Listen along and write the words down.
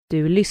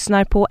Du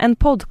lyssnar på en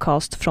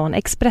podcast från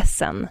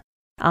Expressen.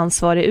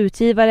 Ansvarig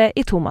utgivare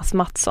är Thomas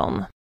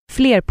Mattsson.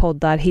 Fler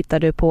poddar hittar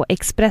du på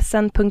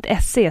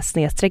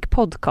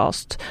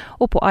expressen.se/podcast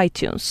och på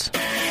iTunes.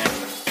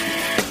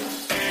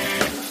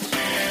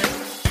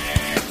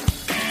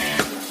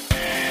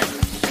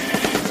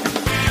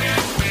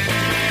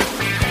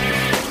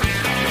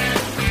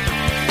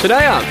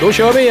 Sådär ja, då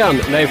kör vi igen.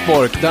 Leif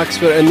Bork, dags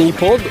för en ny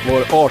podd,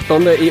 vår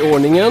 18:e i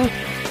ordningen.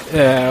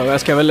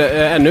 Jag ska väl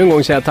ännu en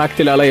gång säga tack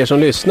till alla er som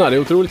lyssnar. Det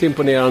är otroligt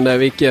imponerande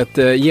vilket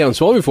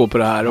gensvar vi får på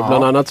det här. Och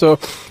bland annat så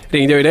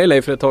ringde jag ju dig,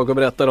 Leif, för ett tag och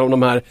berättade om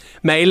de här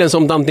mejlen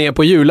som damp ner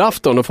på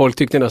julafton. Och folk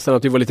tyckte nästan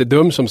att vi var lite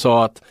dum som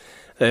sa att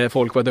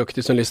folk var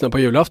duktiga som lyssnade på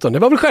julafton. Det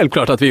var väl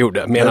självklart att vi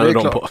gjorde, menade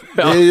de på.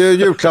 Ja. Det är ju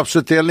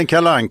julklappsutdelning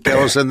Kalle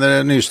Anka och sen är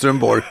det Nyström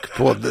Bork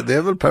på. Det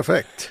är väl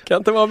perfekt. Kan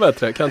inte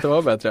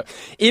vara bättre.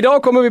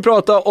 Idag kommer vi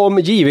prata om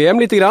JVM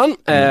lite grann,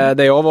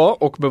 där jag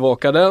var och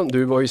bevakade.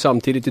 Du var ju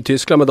samtidigt i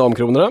Tyskland med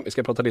damkronorna. Vi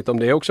ska prata lite om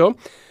det också.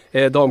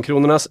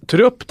 Damkronornas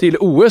trupp till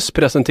OS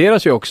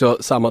presenteras ju också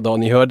samma dag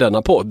ni hör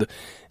denna podd.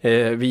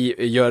 Vi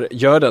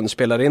gör den,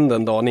 spelar in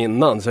den dagen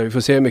innan, så vi får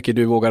se hur mycket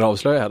du vågar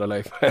avslöja här,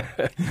 Leif.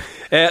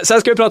 Sen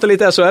ska vi prata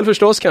lite SHL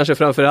förstås, kanske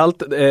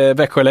framförallt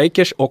Växjö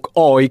Lakers och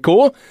AIK.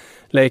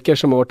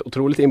 Lakers som har varit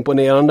otroligt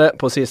imponerande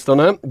på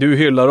sistone. Du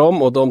hyllar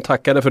dem och de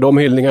tackade för de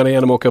hyllningarna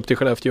genom att åka upp till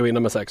Skellefteå och vinna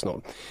med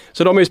 6-0.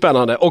 Så de är ju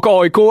spännande. Och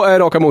AIK är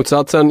raka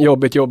motsatsen.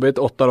 Jobbigt.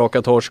 8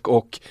 raka torsk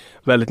och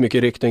väldigt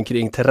mycket rykten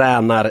kring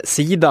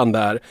tränarsidan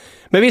där.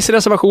 Men viss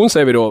reservation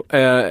säger vi då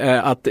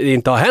att det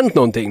inte har hänt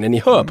någonting när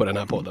ni hör på den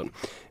här podden.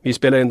 Vi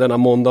spelar in denna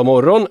måndag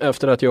morgon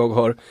efter att jag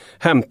har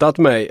hämtat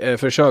mig,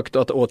 försökt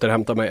att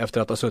återhämta mig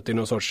efter att ha suttit i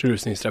någon sorts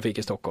rusningstrafik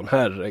i Stockholm.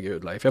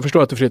 Herregud, Leif. Jag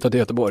förstår att du flyttat till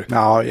Göteborg.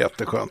 Ja,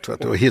 jätteskönt.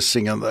 Vet du. Och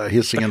Hisingen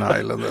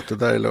Island, vet du.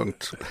 Det där är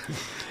lugnt.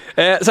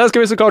 Sen ska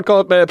vi såklart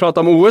prata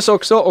om OS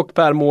också och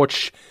Per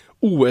Mårts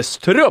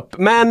OS-trupp.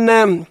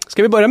 Men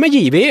ska vi börja med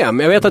JVM?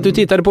 Jag vet att du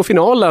tittade på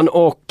finalen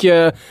och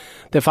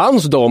det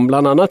fanns de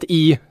bland annat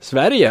i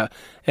Sverige.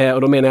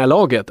 Och då menar jag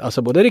laget.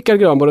 Alltså både Rickard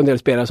Granborg och en del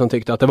spelare som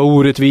tyckte att det var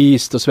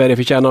orättvist och Sverige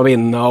förtjänar att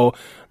vinna. Och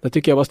det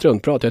tycker jag var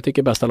struntprat. Jag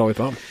tycker bästa laget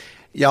vann.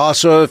 Ja,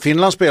 alltså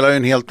Finland spelar ju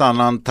en helt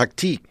annan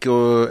taktik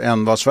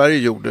än vad Sverige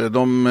gjorde.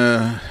 De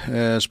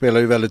spelar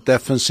ju väldigt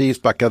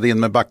defensivt, backade in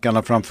med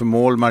backarna framför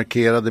mål,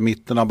 markerade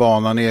mitten av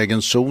banan i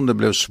egen zon. Det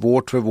blev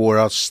svårt för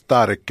våra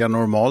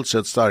normalt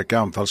sett starka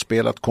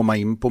anfallsspel att komma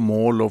in på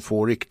mål och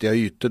få riktiga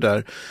ytor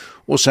där.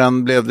 Och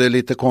sen blev det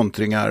lite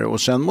kontringar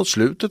och sen mot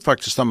slutet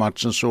faktiskt av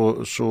matchen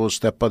så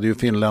steppade ju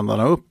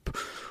finländarna upp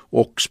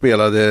och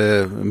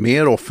spelade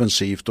mer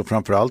offensivt och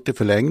framförallt i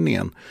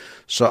förlängningen.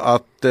 Så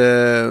att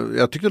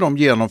jag tycker de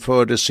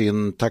genomförde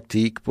sin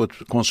taktik på ett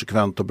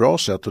konsekvent och bra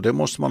sätt och det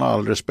måste man ha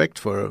all respekt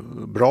för.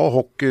 Bra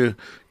hockey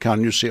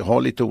kan ju ha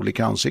lite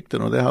olika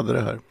ansikten och det hade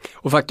det här.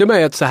 Och faktum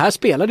är att så här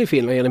spelade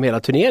Finland genom hela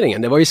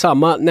turneringen. Det var ju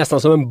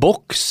nästan som en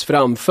box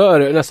framför,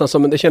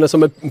 det kändes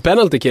som en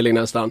penalty killing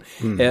nästan.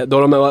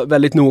 Då de var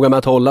väldigt noga med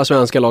att hålla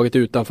svenska laget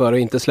utanför och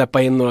inte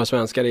släppa in några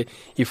svenskar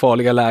i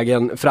farliga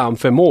lägen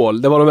framför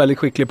mål. Det var de väldigt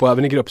skickliga på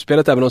även i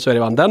gruppspelet, även om Sverige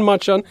vann den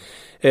matchen.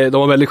 De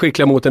var väldigt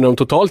skickliga mot när de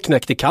totalt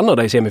knäckte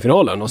Kanada i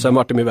semifinalen och sen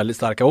var de ju väldigt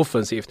starka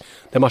offensivt.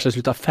 Den matchen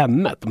slutade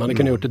 5-1. Man hade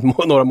kunnat gjort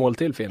några mål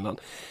till Finland.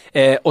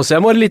 Och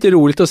sen var det lite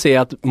roligt att se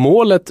att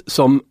målet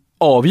som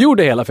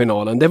avgjorde hela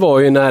finalen, det var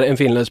ju när en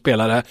finländsk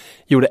spelare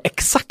gjorde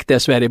exakt det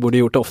Sverige borde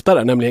gjort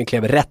oftare, nämligen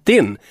klev rätt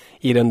in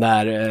i den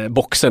där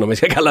boxen, om vi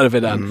ska kalla det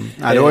för den.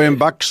 Det var ju en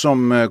back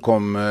som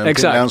kom, en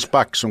finländsk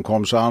back som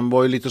kom, så han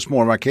var ju lite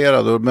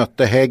småmarkerad och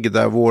mötte Hägg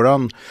där,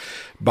 våran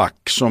back,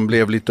 som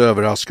blev lite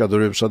överraskad och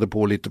rusade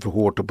på lite för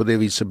hårt och på det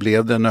viset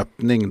blev det en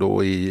öppning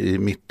då i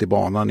mitt i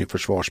banan i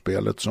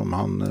försvarsspelet som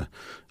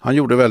han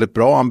gjorde väldigt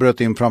bra. Han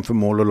bröt in framför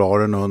mål och la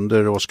den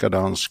under Oskar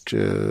Dansk,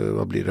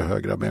 vad blir det,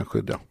 högra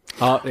benskydd.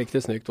 Ja,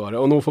 riktigt snyggt var det.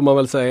 Och nu får man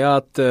väl säga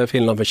att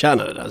Finland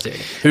förtjänade den segern.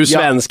 Hur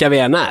svenska vi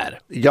än är.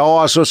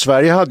 Ja, alltså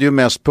Sverige hade ju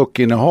mest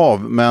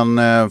puckinnehav men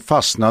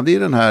fastnade i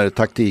den här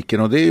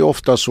taktiken och det är ju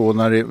ofta så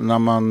när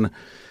man...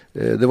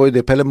 Det var ju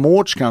det Pelle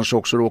Mårts kanske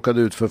också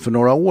råkade ut för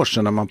några år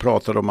sedan när man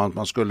pratade om att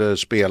man skulle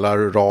spela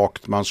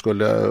rakt, man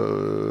skulle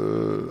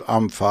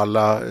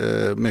anfalla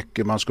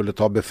mycket, man skulle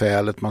ta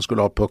befälet, man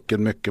skulle ha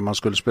pucken mycket, man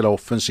skulle spela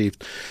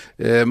offensivt.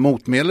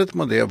 Motmedlet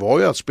med det var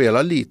ju att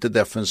spela lite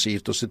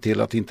defensivt och se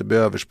till att inte bli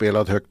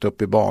överspelat högt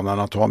upp i banan,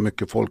 att ha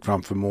mycket folk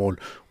framför mål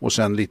och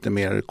sen lite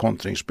mer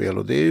kontringsspel.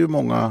 Och det är ju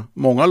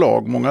många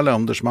lag, många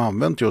länder som har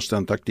använt just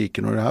den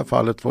taktiken och i det här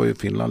fallet var ju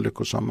Finland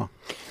lyckosamma.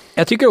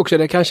 Jag tycker också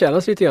det kan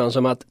kännas lite grann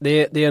som att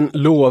det är en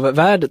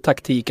lovvärd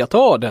taktik att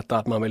ha detta,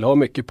 att man vill ha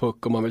mycket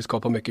puck och man vill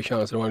skapa mycket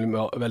chanser och man vill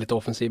vara väldigt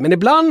offensiv. Men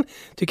ibland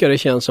tycker jag det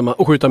känns som att,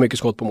 och skjuta mycket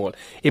skott på mål.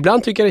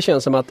 Ibland tycker jag det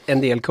känns som att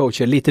en del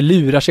coacher lite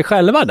lurar sig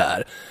själva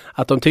där.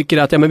 Att de tycker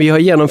att men vi har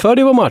genomfört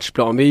i vår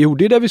matchplan, vi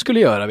gjorde ju det vi skulle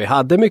göra, vi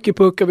hade mycket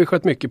puck och vi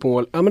sköt mycket på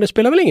mål. Ja, men det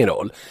spelar väl ingen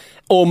roll.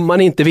 om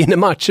man inte vinner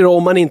matcher och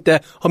om man inte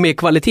har mer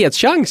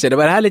kvalitetschanser. Det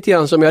var det här lite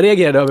grann som jag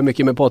reagerade över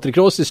mycket med Patrik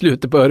Ross i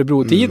slutet på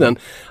Örebro-tiden.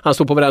 Han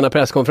stod på varenda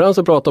presskonferens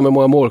och pratade om hur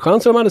många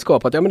målchanser de hade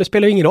skapat. Ja, men det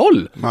spelar ju ingen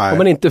roll om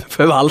man inte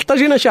förvaltar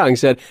sina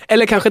chanser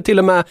eller kanske till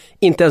och med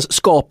inte ens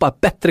skapar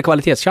bättre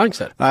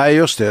kvalitetschanser. Nej,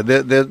 just det.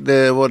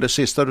 Det var det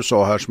sista du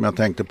sa här som jag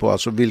tänkte på.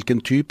 Alltså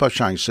vilken typ av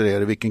chanser är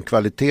det? Vilken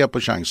kvalitet på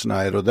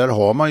chanserna är det? Och där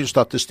har man ju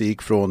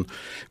statistik från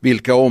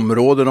vilka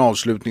områden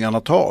avslutningarna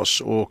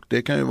tas. Och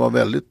det kan ju vara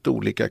väldigt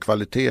olika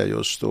kvalitet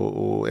just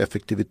och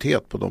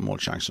effektivitet på de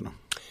målchanserna.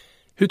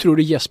 Hur tror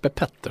du Jesper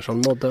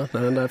Pettersson mådde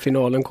när den där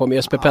finalen kom?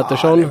 Jesper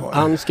Pettersson,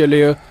 han skulle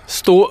ju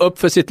stå upp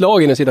för sitt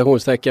lag inom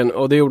citationstecken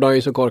och det gjorde han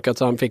ju så korkat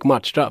så han fick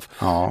matchstraff.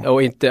 Ja.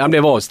 Och han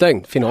blev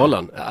avstängd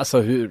finalen.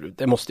 Alltså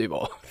det måste ju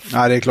vara.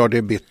 Nej, det är klart det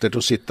är bittert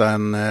att sitta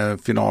en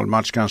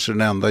finalmatch, kanske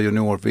den enda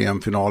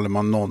junior-VM-finalen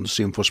man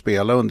någonsin får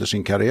spela under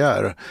sin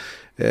karriär.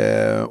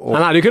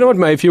 Han hade ju kunnat varit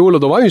med i fjol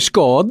och då var han ju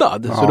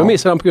skadad. Ja. Så då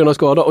missar han på grund av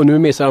skada och nu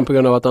missar han på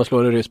grund av att han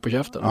slår en ryss på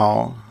käften.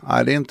 Ja,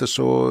 nej, det är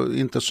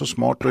inte så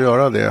smart att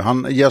göra det.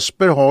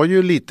 Jesper har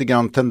ju lite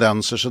grann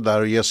tendenser så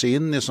där att ge sig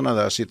in i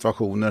sådana där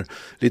situationer.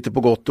 Lite på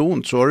gott och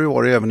ont. Så har det ju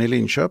varit även i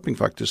Linköping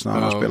faktiskt när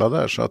han har spelat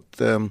där. Så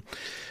att,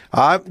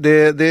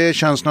 det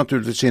känns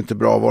naturligtvis inte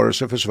bra vare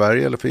sig för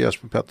Sverige eller för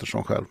Jesper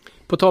Pettersson själv.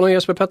 På tal om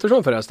Jesper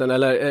Pettersson förresten,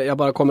 eller jag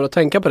bara kommer att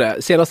tänka på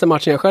det. Senaste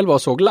matchen jag själv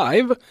såg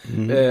live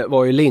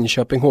var ju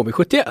Linköping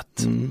HV71.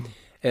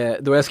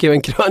 Då jag skrev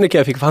en krönika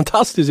jag fick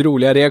fantastiskt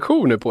roliga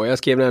reaktioner på. Jag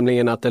skrev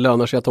nämligen att det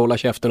lönar sig att hålla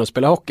käften och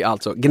spela hockey.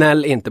 Alltså,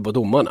 gnäll inte på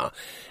domarna.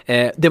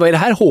 Det var ju det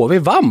här HV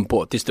vann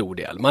på till stor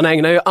del. Man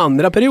ägnar ju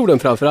andra perioden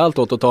framförallt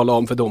åt att tala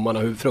om för domarna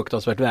hur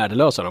fruktansvärt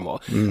värdelösa de var.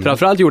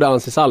 Framförallt gjorde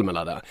Ansi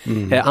Salmela det.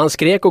 Han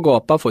skrek och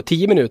gapade för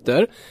 10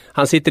 minuter.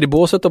 Han sitter i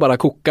båset och bara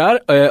kokar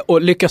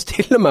och lyckas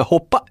till och med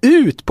hoppa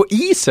ut på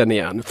isen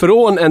igen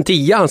från en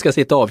 10 han ska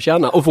sitta och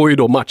avtjäna och får ju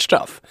då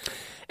matchstraff.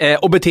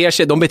 Och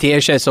de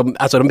beter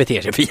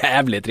sig för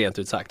jävligt rent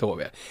ut sagt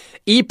HV.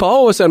 I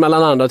pausen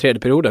mellan andra och tredje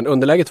perioden,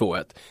 underläge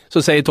 2-1,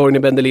 så säger Torgny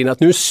Bendelin att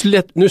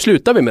nu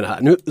slutar vi med det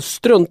här. Nu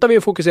struntar vi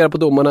och fokuserar på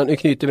domarna, nu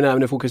knyter vi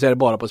näven och fokuserar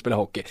bara på att spela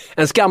hockey.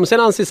 En skamsen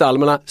Ansi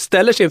Salmela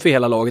ställer sig inför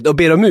hela laget och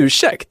ber om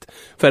ursäkt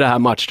för det här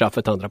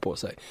matchstraffet han drar på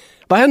sig.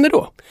 Vad händer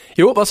då?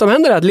 Jo, vad som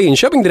händer är att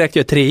Linköping direkt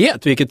gör 3-1,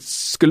 vilket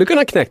skulle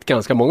kunna knäckt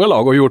ganska många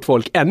lag och gjort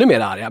folk ännu mer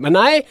arga. Men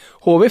nej,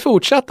 HV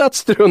fortsatte att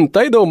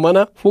strunta i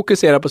domarna,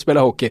 fokusera på att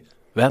spela hockey.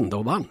 Vända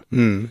och vann.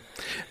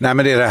 Nej, men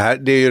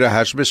det är ju det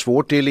här som är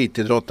svårt i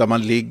elitidrott, där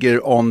man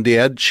ligger on the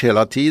edge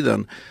hela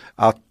tiden.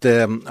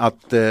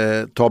 Att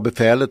ta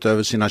befälet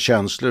över sina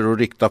känslor och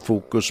rikta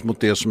fokus mot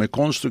det som är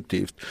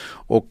konstruktivt.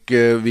 Och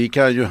vi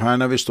kan ju här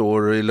när vi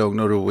står i lugn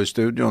och ro i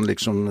studion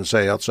liksom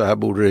säga att så här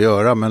borde det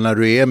göra. Men när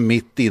du är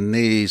mitt inne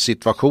i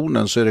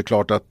situationen så är det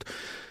klart att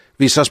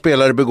vissa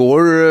spelare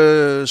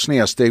begår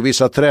snedsteg,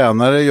 vissa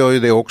tränare gör ju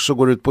det också,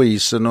 går ut på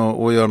isen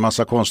och gör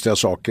massa konstiga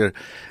saker.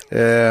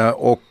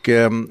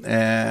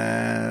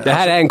 Det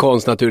här är en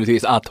konst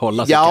naturligtvis att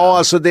hålla sig. Ja,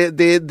 alltså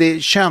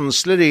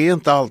känslor är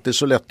inte alltid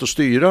så lätt att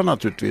styra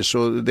naturligtvis.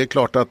 Och det är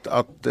klart att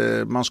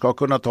man ska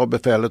kunna ta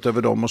befälet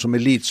över dem och som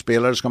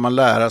elitspelare ska man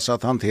lära sig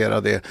att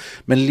hantera det.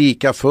 Men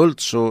lika fullt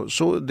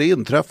så det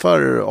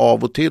inträffar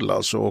av och till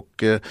alltså.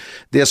 Och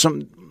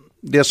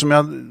det som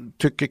jag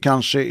tycker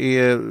kanske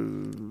är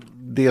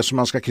det som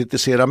man ska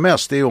kritisera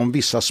mest är om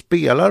vissa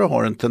spelare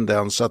har en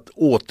tendens att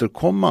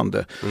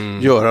återkommande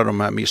göra de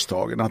här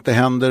misstagen. Att det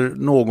händer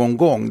någon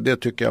gång, det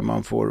tycker jag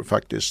man får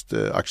faktiskt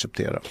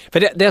acceptera.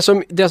 För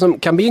det som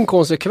kan bli en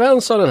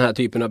konsekvens av den här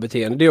typen av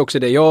beteende, det är också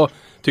det jag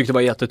tyckte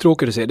var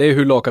jättetråkigt att se. Det är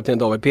hur lagkapten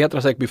David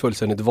Petrasek blir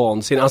fullständigt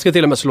vansinnig. Han ska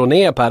till och med slå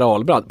ner Per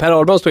Ahlbrand. Per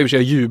Ahlbrand står i och för sig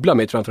och jublar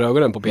mitt framför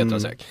ögonen på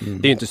Petrasek.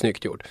 Det är inte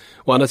snyggt gjort.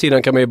 Å andra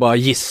sidan kan man ju bara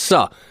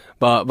gissa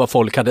vad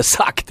folk hade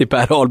sagt till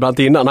Per Ahlbrand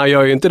innan. Han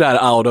gör ju inte det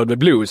här out of the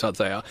blue så att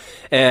säga.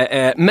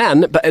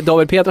 Men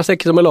David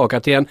Petrasek som är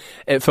lagkapten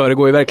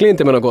föregår ju verkligen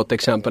inte med något gott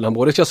exempel. Han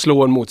både ska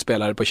slå en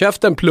motspelare på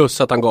käften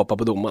plus att han gapar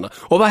på domarna.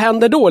 Och vad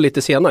händer då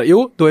lite senare?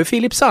 Jo, då är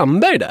Filip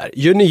Sandberg där,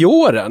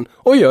 junioren,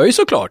 och gör ju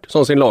såklart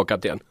som sin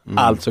lagkapten.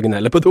 Alltså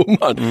gnäller på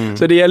domaren.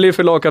 Så det gäller ju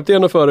för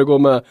lagkapten att föregå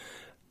med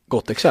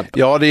gott exempel.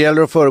 Ja, det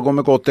gäller att föregå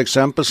med gott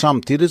exempel.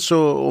 Samtidigt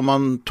så om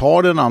man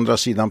tar den andra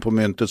sidan på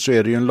myntet så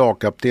är det ju en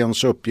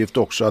lagkaptens uppgift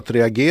också att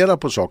reagera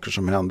på saker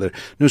som händer.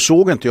 Nu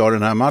såg inte jag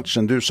den här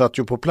matchen, du satt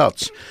ju på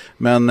plats.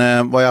 Men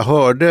vad jag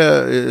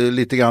hörde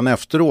lite grann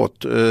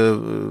efteråt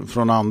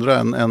från andra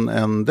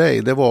än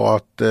dig, det var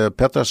att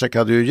Petrasek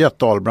hade ju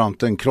gett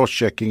Ahlbrand en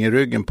crosschecking i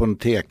ryggen på en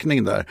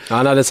tekning där. Ja,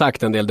 han hade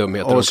sagt en del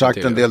dumheter. Och sagt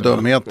en del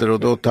dumheter och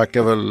då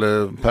tackar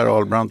väl Per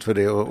Ahlbrand för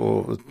det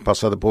och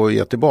passade på att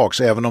ge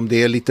tillbaks. Även om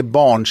det är lite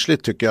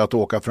barnsligt tycker jag att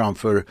åka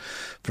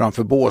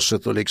framför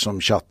båset och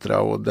liksom tjattra,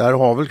 och där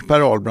har väl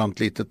Per Ahlbrand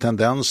lite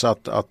tendens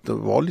att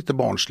vara lite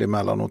barnslig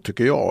emellanåt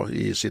tycker jag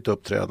i sitt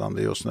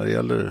uppträdande just när det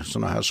gäller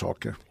sådana här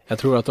saker. Jag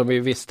tror att om vi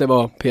visste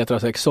vad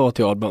Petrasek sa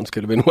till Ahlbrand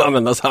skulle vi nog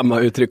använda samma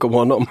uttryck om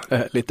honom.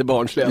 Lite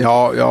barnslig.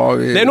 Ja,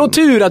 det är nog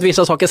tur att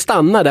vissa saker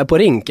stannar där på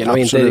rinken.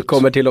 Absolut. Och inte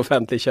kommer till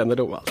offentlig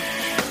kännedom.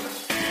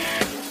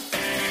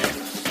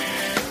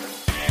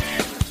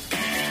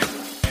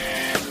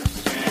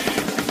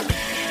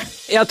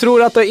 Jag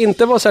tror att det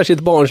inte var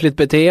särskilt barnsligt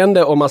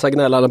beteende och massa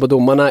gnällande på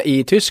domarna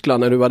i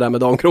Tyskland när du var där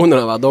med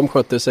damkronorna, va? De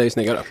skötte sig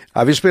snyggare.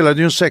 Ja, vi spelade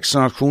ju en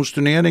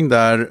 6-nationsturnering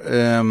där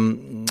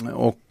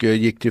och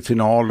gick till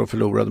final och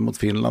förlorade mot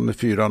Finland med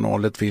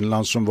 4-0. Ett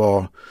Finland som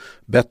var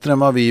bättre än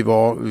vad vi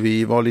var.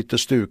 Vi var lite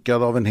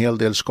stukade av en hel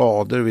del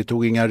skador. Vi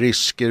tog inga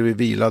risker. Vi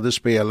vilade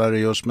spelare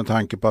just med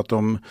tanke på att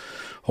de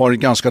har ett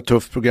ganska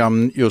tufft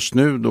program just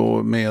nu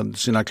då med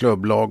sina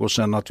klubblag, och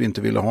sen att vi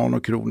inte ville ha några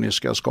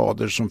kroniska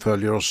skador som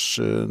följer oss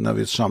när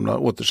vi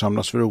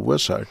återsamlas för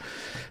OS här.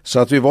 Så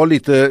att vi var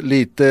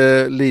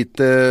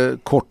lite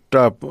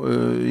korta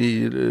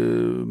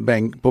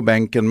på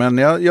bänken, men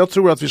jag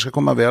tror att vi ska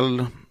komma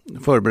väl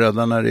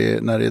förberedda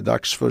när det är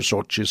dags för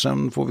Sochi.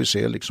 Sen får vi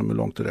se liksom hur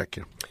långt det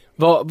räcker.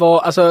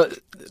 Alltså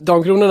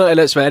damkronorna,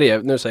 eller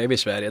Sverige, nu säger vi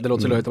Sverige, det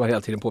låter så löjligt att man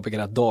hela tiden påpekar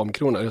att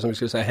damkronorna, eller som vi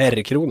skulle säga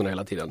herrkronorna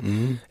hela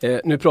tiden.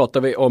 Nu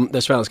pratar vi om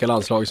det svenska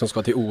landslaget som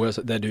ska till OS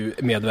där du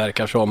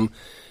medverkar som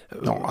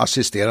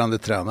assisterande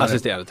tränare.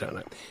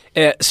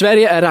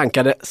 Sverige är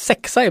rankade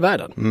 6:a i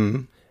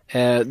världen.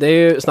 Det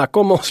är ju snack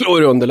om att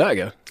slå i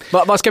underläge.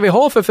 Vad ska vi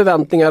ha för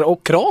förväntningar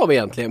och krav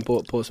egentligen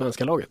på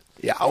svenska laget?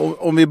 Ja,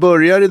 om vi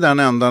börjar i den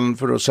ändan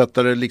för att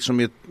sätta det liksom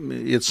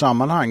i ett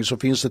sammanhang, så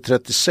finns det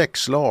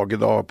 36 lag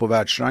idag på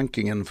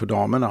världsrankingen för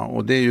damerna,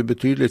 och det är ju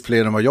betydligt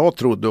fler än vad jag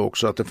trodde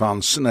också att det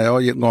fanns när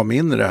jag gav mig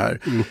in i det här.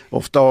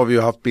 Ofta har vi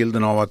ju haft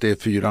bilden av att det är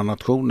 4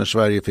 nationer,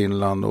 Sverige,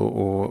 Finland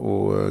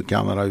och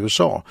Kanada,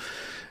 USA.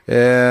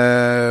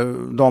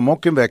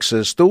 Damhockeyn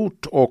växer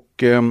stort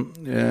och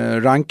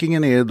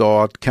rankingen är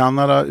idag att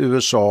Kanada,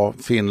 USA,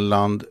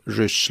 Finland,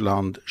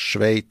 Ryssland,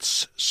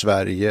 Schweiz,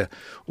 Sverige,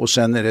 och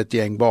sen är det ett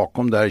gäng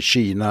bakom där,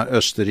 Kina,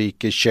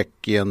 Österrike,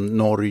 Tjeckien,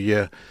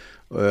 Norge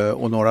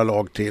och några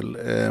lag till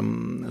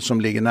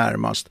som ligger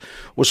närmast.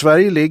 Och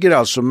Sverige ligger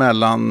alltså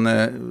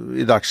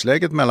i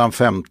dagsläget mellan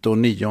 5:e och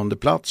 9:e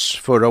plats.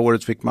 Förra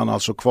året fick man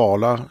alltså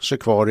kvala sig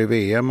kvar i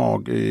VM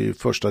i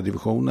första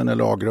divisionen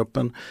eller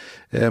A-gruppen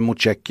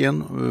mot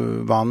Tjeckien.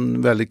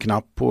 Vann väldigt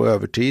knappt på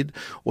övertid.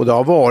 Och det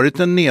har varit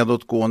en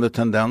nedåtgående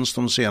tendens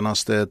de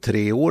senaste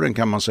 3 åren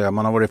kan man säga.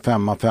 Man har varit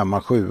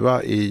 5, 7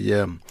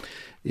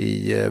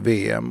 i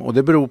VM, och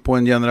det beror på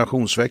en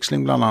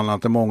generationsväxling bland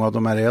annat, där många av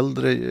de här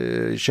äldre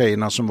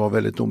tjejerna som var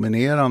väldigt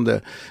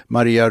dominerande,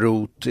 Maria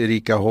Roth,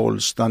 Erika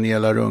Holst,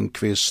 Daniela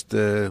Rundqvist,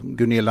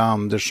 Gunilla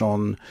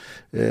Andersson,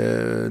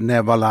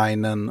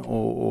 Nevalainen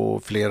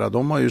och flera,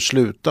 de har ju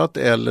slutat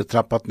eller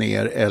trappat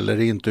ner eller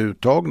inte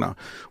uttagna,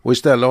 och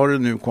istället har det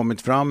nu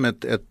kommit fram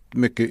ett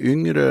mycket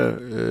yngre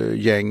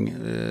gäng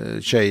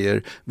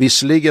tjejer,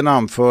 visserligen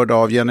anförda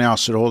av Jenny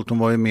Asserholt, hon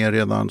var ju med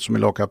redan som är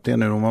lagkapten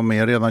nu, hon var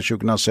med redan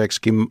 2006,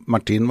 Kim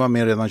Martin var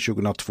med redan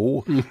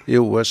 2002 i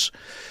OS.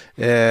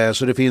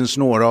 Så det finns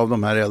några av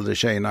de här äldre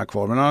tjejerna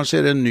kvar, men annars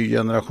är det en ny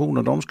generation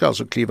och de ska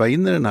alltså kliva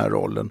in i den här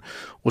rollen.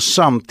 Och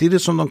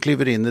samtidigt som de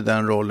kliver in i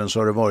den rollen så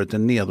har det varit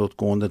en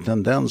nedåtgående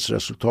tendens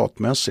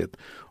resultatmässigt,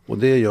 och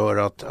det gör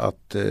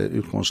att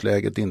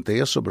utgångsläget inte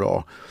är så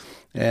bra.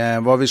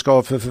 Vad vi ska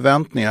ha för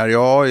förväntningar?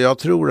 Ja, jag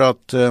tror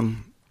att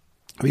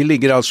vi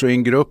ligger alltså i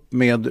en grupp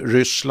med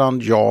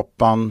Ryssland,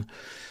 Japan,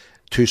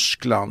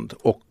 Tyskland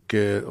och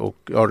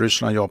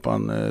Ryssland,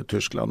 Japan,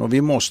 Tyskland. Och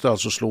vi måste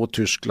alltså slå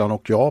Tyskland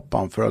och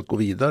Japan för att gå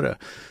vidare.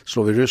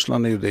 Slår vi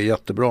Ryssland är ju det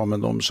jättebra,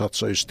 men de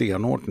satsar ju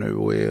stenhårt nu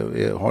och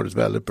har ett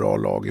väldigt bra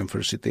lag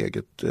inför sitt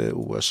eget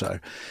OS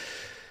här.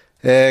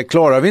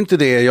 Klarar vi inte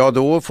det, ja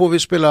då får vi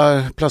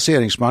spela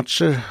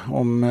placeringsmatcher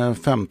om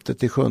 5:e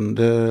till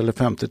 7:e eller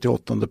 5:e till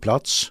 8:e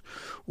plats.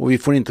 Och vi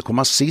får inte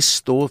komma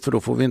sist då, för då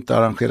får vi inte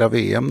arrangera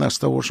VM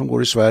nästa år som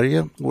går i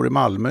Sverige, går i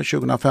Malmö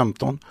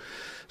 2015.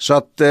 Så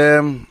att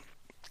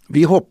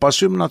vi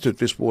hoppas ju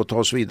naturligtvis på att ta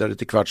oss vidare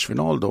till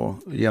kvartsfinal då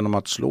genom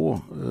att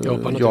slå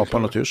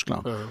Japan och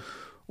Tyskland. Mm.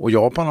 Och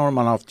Japan har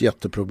man haft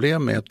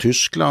jätteproblem med.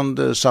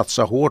 Tyskland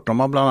satsar hårt, de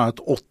har bland annat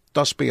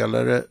 8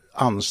 spelare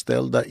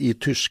anställda i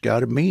tyska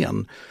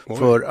armén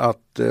för att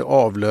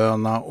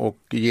avlöna och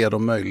ge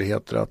dem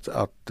möjligheter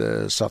att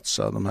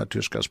satsa, de här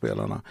tyska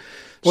spelarna.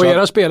 Och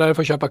era spelare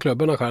får köpa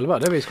klubbarna själva,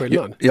 det är visst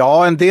skillnad.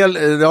 Ja, en del,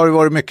 det har ju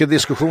varit mycket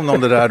diskussion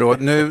om det där då.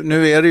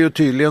 Nu är det ju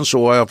tydligen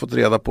så, jag har fått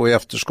reda på i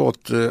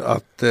efterskott,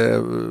 att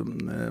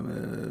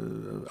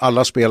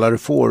alla spelare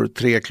får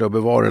 3 klubbor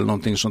var eller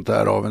någonting sånt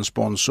där av en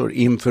sponsor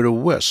inför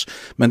OS.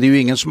 Men det är ju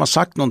ingen som har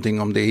sagt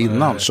någonting om det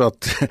innan. Så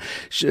att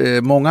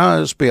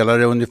många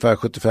spelare, ungefär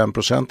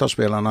 75% av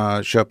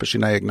spelarna, köper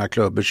sina egna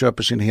klubbor,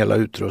 köper sin hela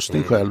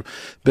utrustning själv,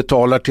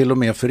 betalar till och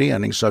med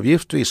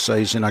föreningsavgift vissa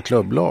i sina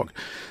klubblag.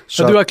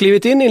 Så du har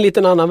klivit in i en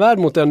liten annan värld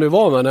mot den du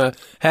var med, när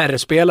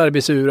herrspelare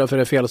blir sura för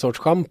en fel sorts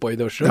shampoo i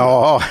duschen.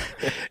 Ja,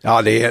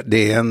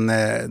 det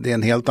är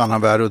en helt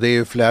annan värld, och det är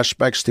ju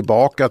flashbacks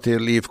tillbaka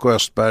till IFK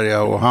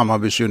Östberga och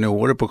Hammarbys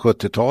juniorer på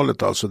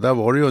 70-talet. Alltså där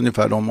var det ju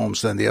ungefär de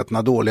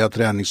omständigheterna, dåliga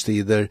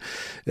träningstider,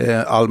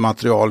 all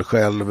material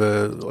själv,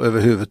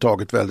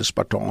 överhuvudtaget väldigt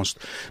spartanskt.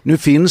 Nu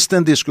finns det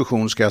en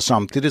diskussion, ska jag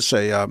samtidigt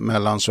säga,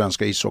 mellan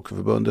Svenska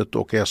ishockeyförbundet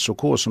och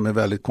SOK som är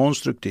väldigt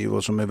konstruktiv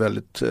och som är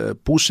väldigt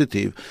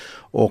positiv.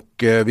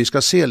 Och vi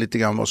ska se lite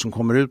grann vad som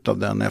kommer ut av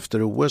den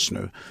efter OS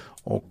nu.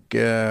 Och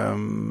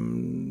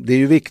det är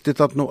ju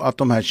viktigt att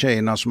de här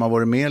tjejerna som har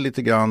varit med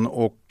lite grann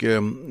och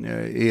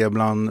är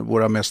bland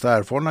våra mest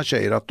erfarna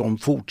tjejer, att de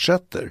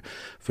fortsätter.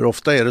 För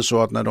ofta är det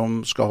så att när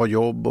de ska ha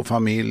jobb och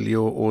familj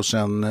och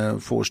sen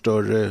får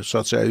större så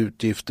att säga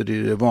utgifter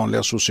i det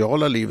vanliga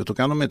sociala livet, då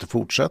kan de inte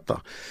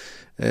fortsätta.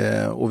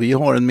 Och vi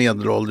har en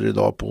medelålder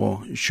idag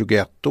på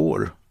 21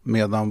 år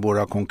medan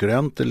våra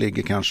konkurrenter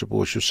ligger kanske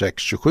på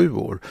 26-27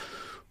 år.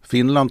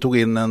 Finland tog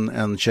in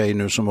en tjej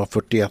nu som var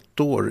 41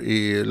 år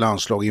i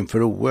landslag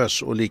inför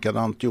OS och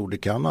likadant gjorde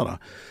Kanada.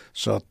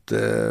 Så att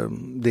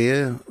det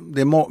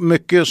är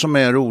mycket som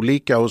är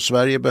olika och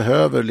Sverige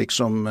behöver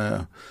liksom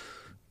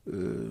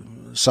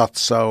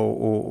satsa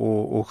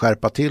och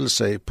skärpa till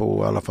sig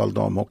på i alla fall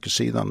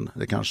damhockeysidan.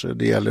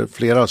 Det gäller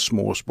flera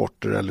små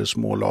sporter eller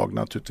små lag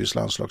naturligtvis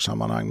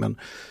landslagssammanhang,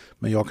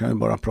 men jag kan ju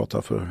bara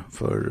prata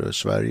för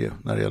Sverige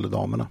när det gäller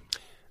damerna.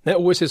 När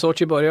OS i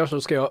Sochi börjar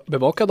så ska jag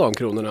bevaka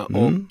damkronorna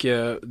och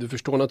du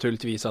förstår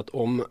naturligtvis att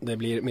om det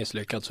blir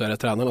misslyckat så är det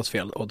tränarnas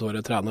fel och då är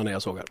det tränarna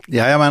jag sågar.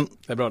 Jajamän,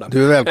 det är bra det.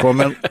 Du är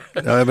välkommen.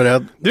 Jag är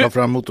beredd. Ta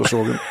fram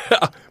motorsågen.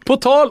 På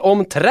tal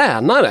om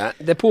tränare,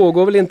 det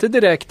pågår väl inte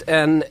direkt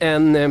en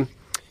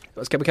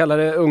vad ska vi kalla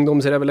det,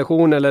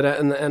 ungdomsrevolution eller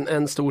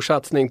en stor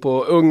satsning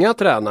på unga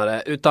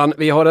tränare, utan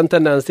vi har en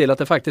tendens till att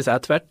det faktiskt är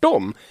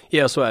tvärtom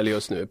i SHL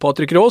just nu.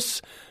 Patrik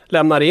Ross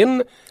lämnar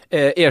in,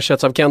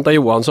 ersätts av Kenta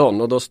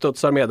Johansson och då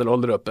studsar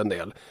medelålder upp en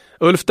del.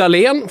 Ulf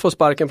Dahlén får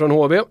sparken från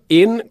HV.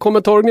 In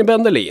kommer Torgny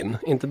Bendelin.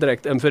 Inte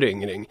direkt en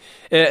föryngring.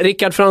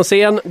 Rickard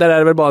Franzén, där är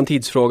det väl bara en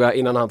tidsfråga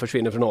innan han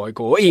försvinner från AIK.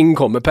 Och in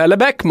kommer Pelle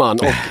Bäckman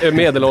och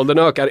medelåldern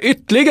ökar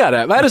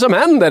ytterligare. Vad är det som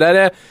händer? Är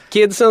det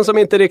kidsen som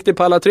inte riktigt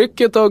pallar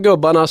trycket och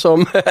gubbarna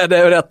som är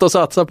det rätt att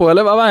satsa på?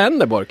 Eller vad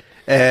händer, Bork?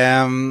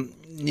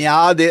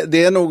 Ja,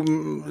 det är nog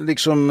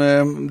liksom,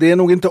 det är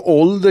nog inte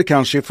ålder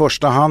kanske i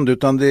första hand,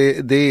 utan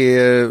det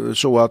är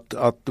så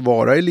att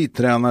vara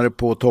elittränare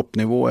på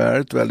toppnivå är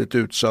ett väldigt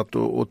utsatt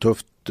och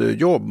tufft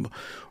jobb.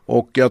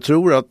 Och jag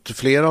tror att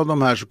flera av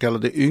de här så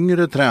kallade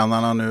yngre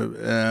tränarna nu...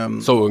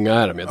 så unga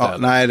är de inte. Ja,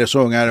 nej, det är så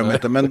unga är de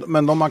inte.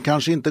 Men de har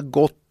kanske inte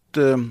gått...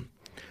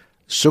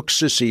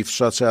 successivt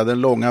så att säga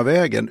den långa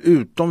vägen,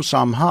 utom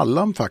Sam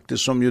Hallam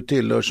faktiskt som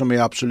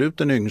är absolut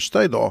den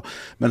yngsta idag,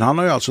 men han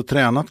har ju alltså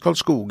tränat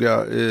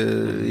Karlskoga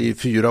i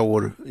 4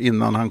 år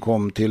innan han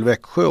kom till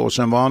Växjö och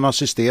sen var han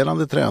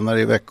assisterande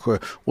tränare i Växjö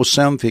och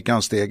sen fick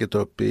han steget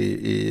upp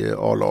i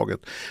A-laget.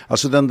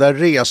 Alltså den där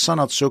resan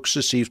att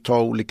successivt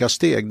ta olika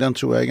steg, den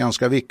tror jag är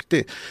ganska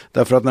viktig,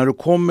 därför att när du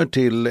kommer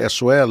till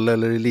SHL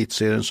eller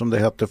elitserien som det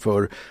hette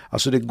förr,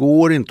 alltså det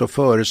går inte att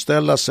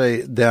föreställa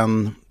sig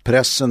den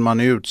pressen man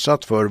är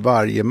utsatt för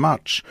varje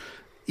match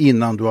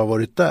innan du har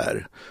varit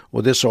där.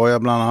 Och det sa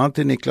jag bland annat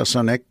till Niklas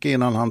Sarnecki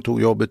innan han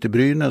tog jobbet i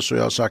Brynäs och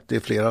jag har sagt det i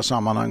flera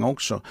sammanhang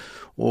också.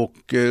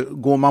 Och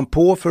går man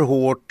på för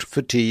hårt,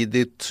 för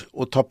tidigt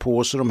och tar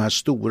på sig de här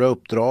stora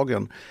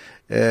uppdragen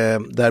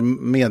där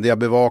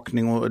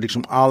mediebevakning och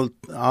liksom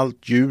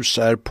allt ljus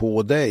är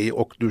på dig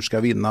och du ska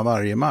vinna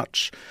varje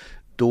match,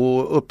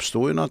 då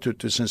uppstår ju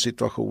naturligtvis en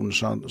situation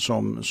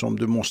som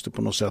du måste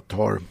på något sätt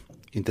ha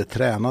inte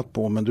tränat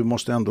på, men du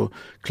måste ändå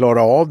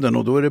klara av den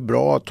och då är det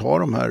bra att ta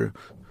de här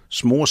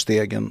små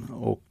stegen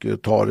och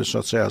ta det så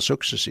att säga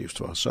successivt.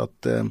 Va? Så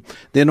att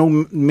det är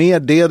nog mer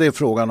det är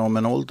frågan om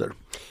en ålder.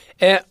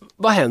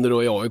 Vad händer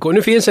då i AIK?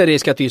 Nu finns en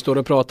risk att vi står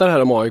och pratar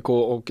här om AIK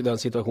och den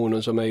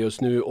situationen som är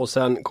just nu och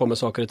sen kommer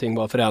saker och ting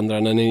bara förändra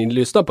när ni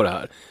lyssnar på det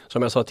här.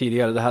 Som jag sa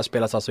tidigare, det här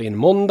spelas alltså in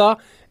måndag.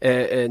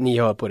 Ni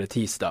hör på det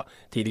tisdag.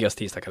 Tidigast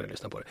tisdag kan ni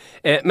lyssna på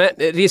det. Men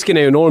risken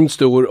är ju enormt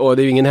stor och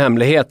det är ju ingen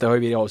hemlighet, det har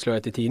vi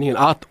avslöjat i tidningen,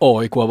 att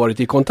AIK har varit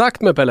i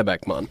kontakt med Pelle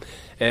Bäckman.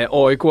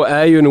 AIK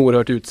är ju en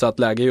oerhört utsatt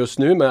läge just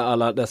nu med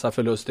alla dessa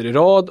förluster i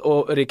rad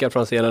och Rickard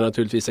Franzén är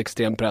naturligtvis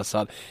extremt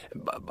pressad.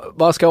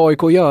 Vad ska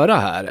AIK göra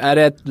här? Är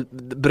det ett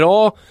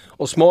bra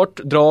och smart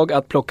drag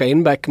att plocka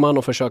in Bäckman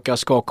och försöka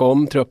skaka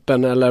om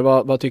truppen eller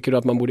vad tycker du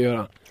att man borde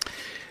göra?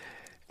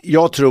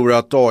 Jag tror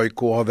att AIK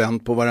har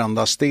vänt på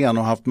varenda sten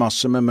och haft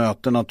massor med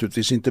möten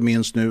naturligtvis, inte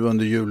minst nu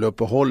under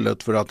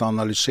juluppehållet för att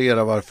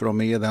analysera varför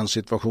de är i den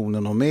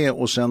situationen de är,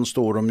 och sen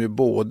står de ju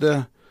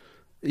både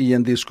i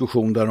en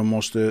diskussion där de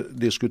måste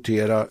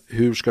diskutera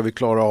hur ska vi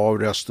klara av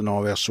resten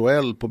av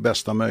SHL på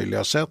bästa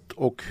möjliga sätt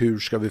och hur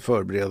ska vi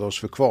förbereda oss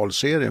för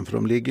kvalserien, för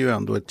de ligger ju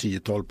ändå ett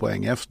 10-tal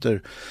poäng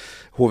efter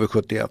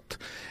HV71.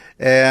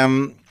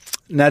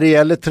 När det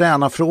gäller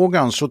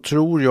tränarfrågan så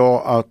tror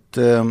jag att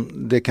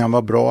det kan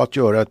vara bra att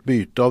göra ett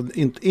byte.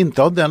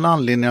 Inte av den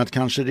anledningen att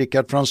kanske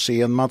Rickard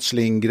Franzén, Mats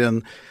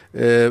Lindgren,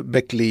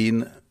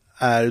 Bäcklin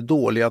är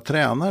dåliga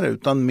tränare,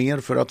 utan mer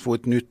för att få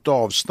ett nytt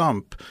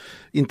avstamp.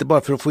 Inte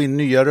bara för att få in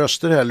nya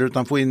röster heller,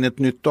 utan få in ett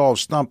nytt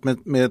avstamp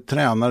med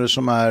tränare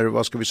som är,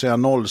 vad ska vi säga,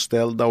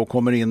 nollställda och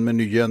kommer in med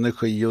ny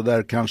energi och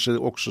där kanske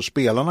också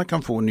spelarna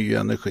kan få ny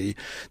energi.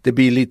 Det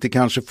blir lite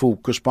kanske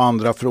fokus på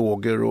andra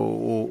frågor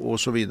och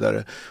så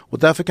vidare. Och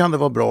därför kan det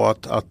vara bra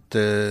att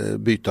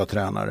byta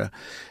tränare.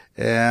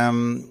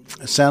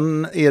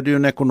 Sen är det ju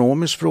en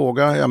ekonomisk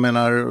fråga. Jag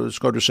menar,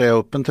 ska du säga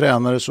upp en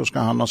tränare så ska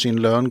han ha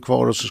sin lön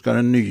kvar och så ska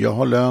den nya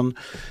ha lön.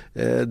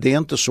 Det är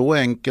inte så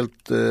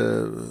enkelt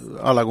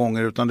alla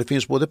gånger, utan det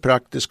finns både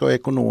praktiska och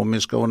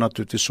ekonomiska och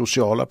naturligtvis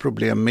sociala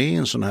problem med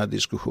en sån här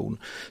diskussion.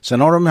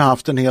 Sen har de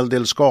haft en hel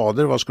del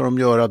skador. Vad ska de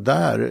göra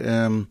där?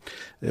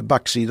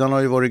 Backsidan har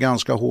ju varit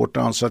ganska hårt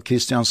ansatt.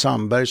 Christian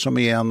Sandberg som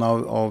är en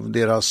av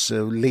deras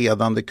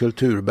ledande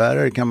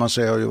kulturbärare kan man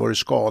säga har ju varit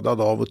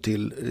skadad av och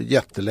till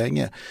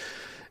jättelänge.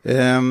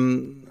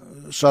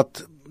 Så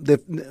att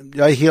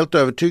jag är helt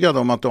övertygad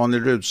om att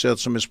Daniel Rudstedt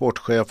som är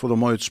sportchef, och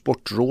de har ju ett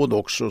sportråd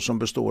också som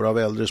består av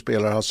äldre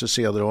spelare, Hasse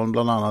Cederholm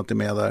bland annat är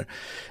med där.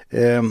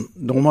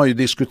 De har ju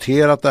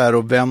diskuterat det här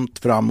och vänt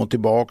fram och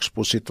tillbaks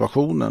på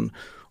situationen.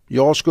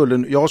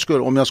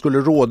 Om jag skulle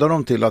råda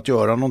dem till att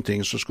göra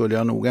någonting så skulle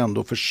jag nog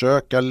ändå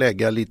försöka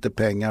lägga lite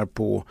pengar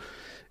på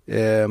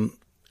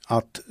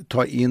att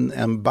ta in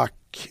en back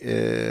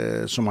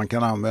som man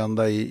kan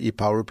använda i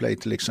powerplay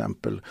till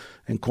exempel,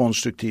 en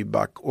konstruktiv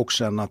back, och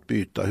sen att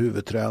byta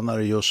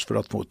huvudtränare just för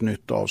att få ett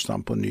nytt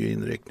avstamp på en ny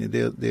inriktning.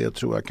 Det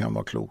tror jag kan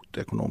vara klokt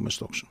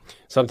ekonomiskt också.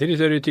 Samtidigt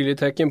är det ett tydligt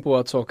tecken på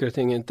att saker och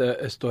ting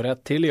inte står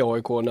rätt till i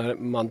AIK när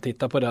man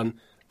tittar på den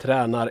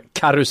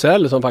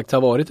tränarkarusell som faktiskt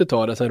har varit ett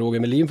tag där sedan Roger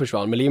Melin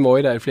försvann. Melin var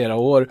ju där i flera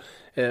år.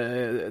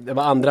 Det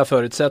var andra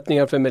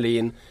förutsättningar för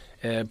Melin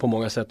på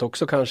många sätt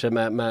också kanske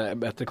med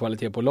bättre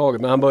kvalitet på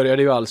laget. Men han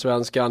började ju i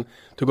Allsvenskan,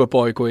 tog upp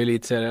AIK i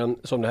elitserien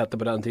som det hette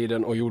på den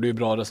tiden och gjorde ju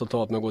bra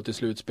resultat med att gå till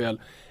slutspel.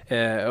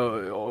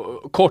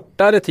 Och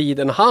kortare tid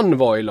än han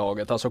var i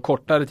laget, alltså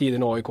kortare tid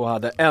än AIK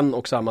hade en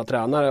och samma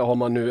tränare,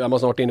 är man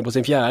snart inne på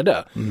sin fjärde.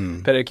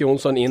 Per-Erik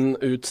Jonsson in,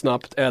 ut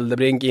snabbt,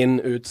 Eldebrink in,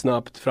 ut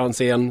snabbt,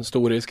 Franzén,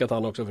 stor risk att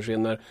han också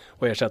försvinner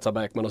och ersätts av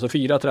Bäckman. Alltså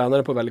 4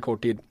 tränare på väldigt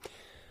kort tid.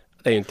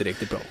 Det är ju inte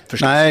riktigt bra.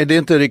 Förstås. Nej, det är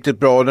inte riktigt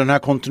bra. Den här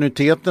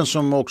kontinuiteten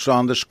som också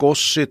Anders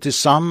Gossi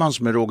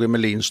tillsammans med Roger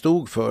Melin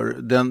stod för,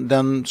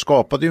 den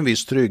skapade ju en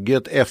viss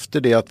trygghet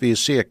efter det att vi i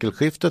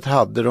sekelskiftet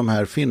hade de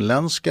här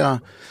finländska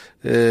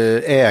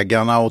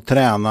ägarna och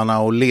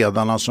tränarna och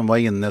ledarna som var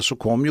inne, så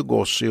kom ju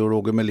Gossi och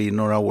Roger Melin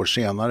några år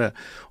senare.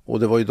 Och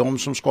det var ju de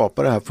som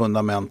skapade det här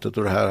fundamentet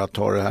och det här att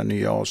ta det här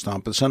nya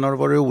avstampet. Sen har det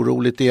varit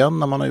oroligt igen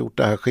när man har gjort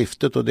det här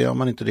skiftet och det har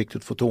man inte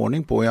riktigt fått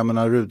ordning på. Jag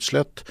menar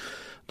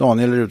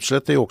Daniel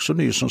Rudstedt är också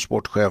ny som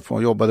sportchef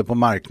och jobbade på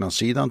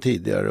marknadssidan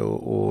tidigare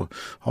och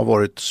har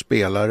varit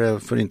spelare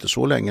för inte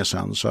så länge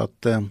sedan. Så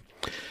att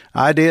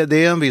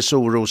det är en viss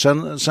oro.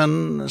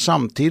 Sen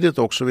samtidigt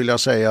också vill jag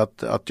säga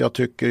att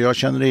jag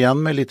känner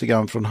igen mig lite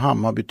grann från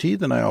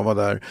Hammarby-tiden när jag var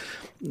där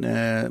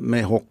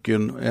med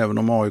hockeyn, även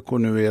om AIK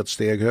nu är ett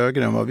steg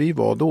högre än vad vi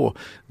var då.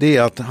 Det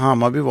är att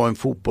Hammarby var en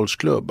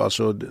fotbollsklubb.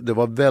 Alltså det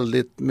var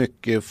väldigt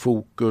mycket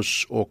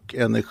fokus och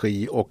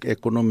energi och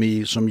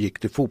ekonomi som gick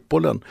till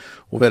fotbollen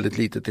och väldigt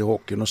lite till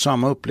hockeyn. Och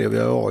samma upplever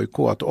jag i AIK,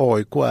 att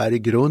AIK är i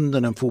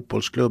grunden en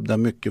fotbollsklubb där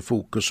mycket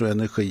fokus och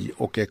energi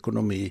och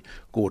ekonomi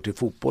går till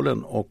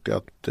fotbollen och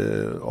att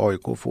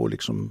AIK får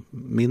liksom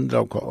mindre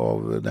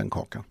av den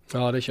kakan.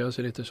 Ja, det känns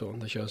ju lite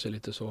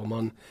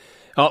så.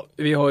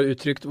 Vi har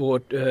uttryckt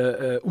vårt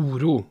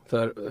oro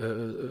för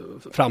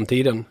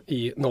framtiden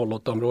i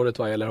 08-området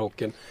vad gäller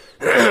hockeyn.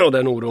 Och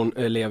den oron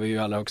lever ju i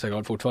allra högsta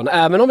grad fortfarande.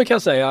 Även om vi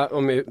kan säga,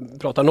 om vi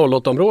pratar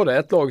 08-område,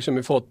 ett lag som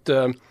vi fått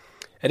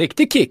en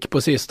riktig kick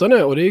på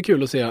sistone, och det är ju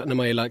kul att se när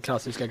man gillar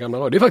klassiska gamla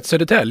lag. Det är faktiskt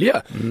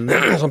Södertälje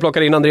som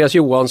plockar in Andreas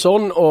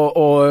Johansson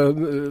och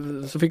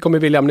så kommer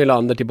William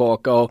Nylander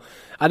tillbaka. Och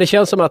det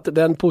känns som att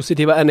den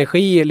positiva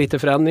energi, lite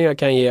förändringar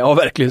kan ge,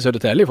 verkligen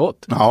Södertälje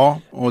fått.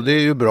 Ja, och det är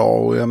ju bra,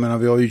 och jag menar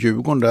vi har ju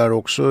Djurgården där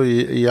också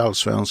i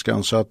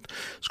Allsvenskan, så att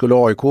skulle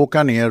AIK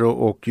åka ner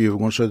och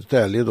Djurgården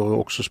Södertälje då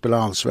också spela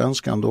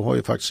Allsvenskan, då har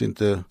ju faktiskt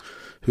inte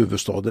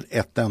huvudstaden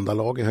ett enda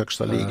lag i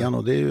högsta ligan,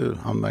 och det är ju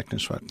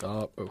anmärkningsvärt.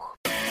 Ja, usch.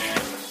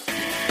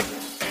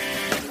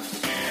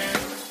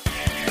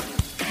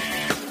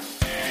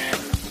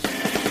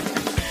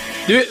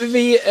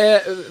 Vi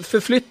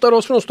förflyttar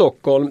oss från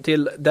Stockholm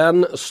till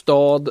den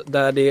stad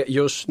där det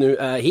just nu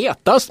är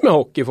hetast med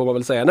hockey, får man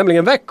väl säga,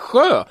 nämligen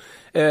Växjö.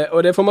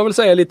 Och det får man väl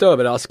säga lite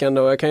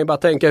överraskande, och jag kan ju bara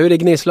tänka hur det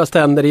gnisslas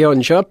tänder i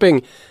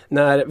Jönköping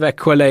när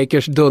Växjö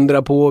Lakers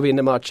dundrar på och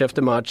vinner match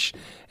efter match.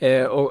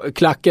 Och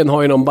klacken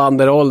har ju någon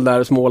banderoll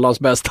där, Smålands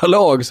bästa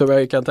lag, så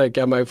jag kan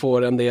tänka mig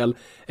får en del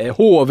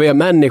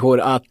HV-människor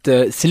att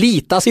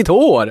slita sitt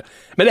hår.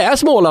 Men det är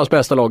Smålands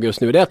bästa lag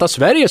just nu, det är ett av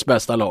Sveriges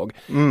bästa lag.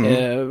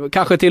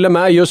 Kanske till och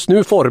med just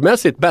nu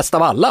formmässigt bäst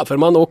av alla, för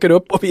man åker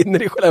upp och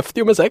vinner i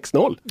Skellefteå med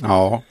 6-0.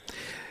 Ja,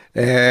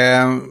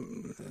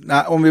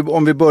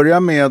 om vi börjar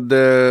med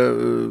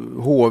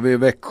HV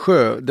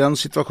Växjö, den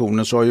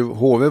situationen, så har ju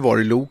HV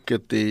varit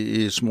loket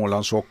i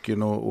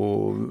Smålandshockeyn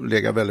och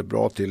legat väldigt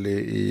bra till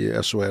i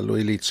SHL och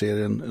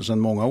elitserien sedan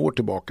många år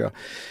tillbaka.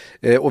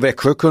 Och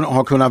Växjö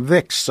har kunnat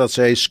växa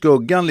sig i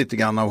skuggan lite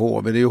grann av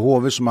HV. Det är ju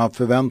HV som har haft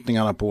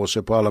förväntningarna på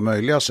sig på alla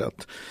möjliga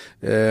sätt.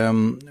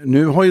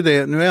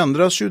 Nu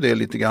ändras ju det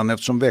lite grann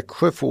eftersom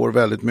Växjö får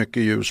väldigt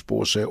mycket ljus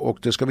på sig, och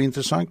det ska bli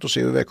intressant att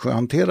se hur Växjö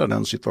hanterar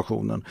den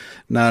situationen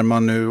när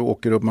man nu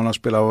åker upp. Man har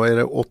spelat,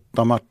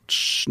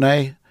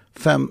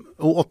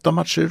 8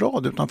 matcher i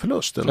rad utan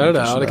förlust. Eller det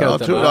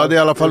är i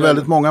alla fall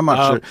väldigt många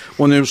matcher.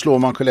 Och nu slår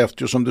man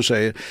Skellefteå som du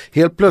säger.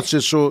 Helt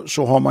plötsligt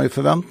så har man ju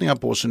förväntningar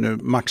på sig nu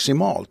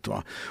maximalt.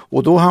 Va?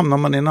 Och då hamnar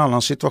man i en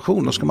annan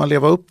situation. Då ska man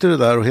leva upp till det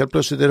där och helt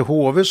plötsligt är det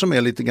HV som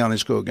är lite grann i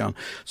skuggan.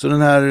 Så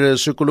den här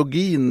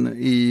psykologin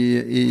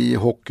i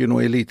hockeyn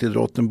och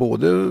elitidrotten,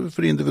 både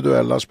för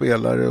individuella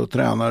spelare och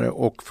tränare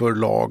och för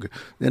lag,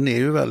 den är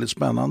ju väldigt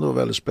spännande och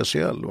väldigt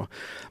speciell. Va?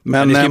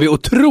 Men det ska bli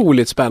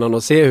otroligt spännande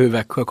att se hur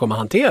Växjö kommer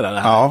hantera det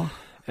här. Ja,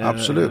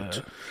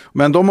 absolut.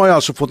 Men de har ju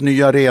alltså fått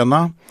ny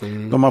arena.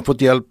 De har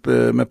fått hjälp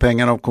med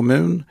pengar av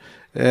kommun.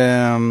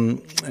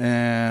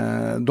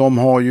 De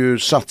har ju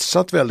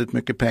satsat väldigt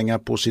mycket pengar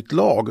på sitt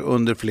lag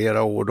under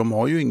flera år. De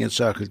har ju inget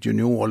särskilt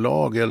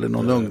juniorlag eller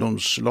någon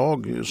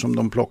ungdomslag som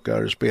de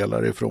plockar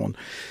spelare ifrån.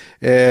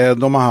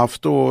 De har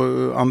haft då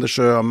Anders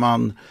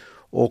Öhman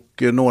och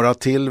några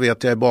till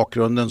vet jag i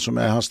bakgrunden som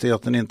är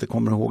hastigheten inte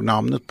kommer ihåg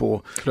namnet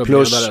på.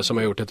 Klubbledare som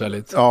har gjort ett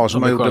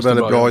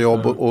väldigt, bra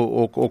jobb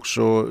och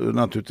också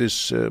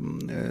naturligtvis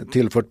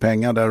tillfört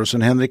pengar där. Och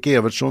sen Henrik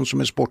Evertsson som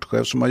är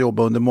sportchef som har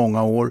jobbat under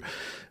många år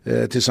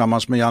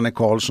tillsammans med Janne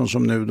Karlsson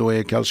som nu då är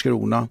i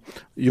Karlskrona.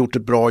 Gjort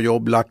ett bra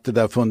jobb, lagt det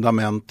där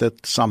fundamentet.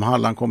 Sam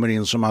Halland kommer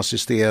in som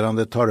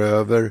assisterande, tar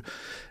över,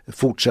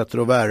 fortsätter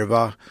att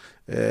värva.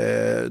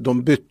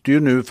 De bytte ju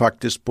nu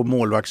faktiskt på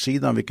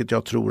målvaktssidan, vilket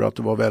jag tror att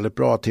det var väldigt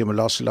bra att Timo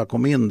Lassila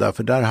kom in där,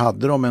 för där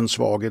hade de en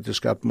svaghet i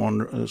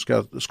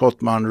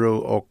Scott Munro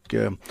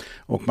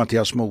och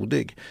Mattias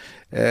Modig.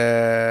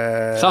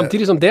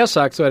 Samtidigt som det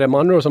sagt så är det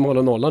Munro som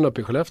håller nollan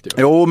uppe i Skellefteå.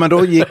 Jo, men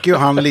då gick ju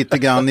han lite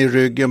grann i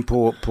ryggen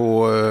på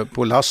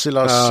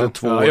Lassilas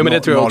 2. Ja, men det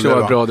tror jag också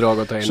var ett bra drag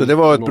att ta in. Så det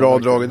var ett bra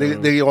drag.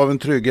 Det gav en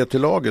trygghet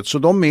till laget. Så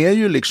de är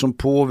ju liksom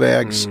på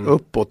vägs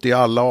uppåt i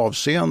alla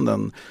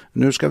avseenden.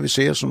 Nu ska vi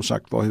se som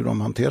sagt hur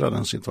de hanterar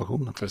den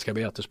situationen. Det ska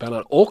bli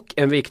jättespännande. Och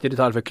en viktig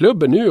detalj för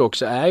klubben nu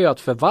också är ju att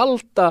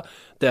förvalta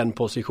den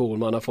position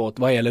man har fått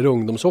vad gäller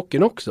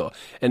ungdomshockeyn också.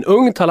 En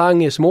ung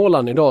talang i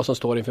Småland idag som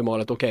står inför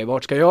målet, okej,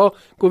 vart ska jag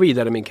gå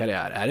vidare i min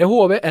karriär? Är det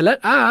HV eller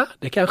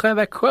det kanske är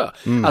Växjö?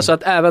 Alltså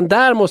att även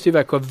där måste ju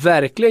Växjö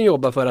verkligen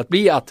jobba för att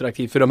bli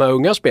attraktiv för de här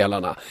unga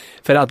spelarna.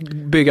 För att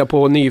bygga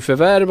på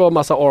nyförvärv och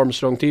massa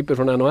Armstrong-typer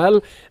från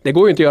NHL, det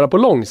går ju inte att göra på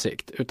lång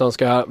sikt. Utan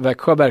ska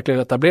Växjö verkligen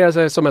etablera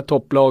sig som ett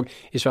topplag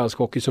i svensk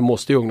hockey så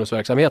måste ju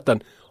ungdomsverksamheten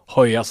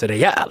höjas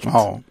rejält.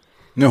 Ja,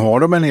 nu har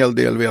de en hel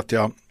del vet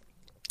jag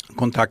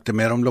kontakter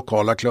med de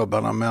lokala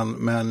klubbarna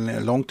men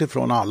långt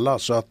ifrån alla.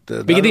 Så att,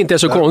 vilket inte är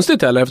så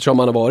konstigt heller eftersom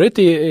man har varit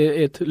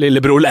i ett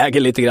lillebror-läge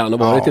lite grann och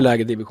varit i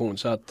lägedivision.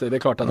 Så att det är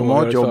klart att de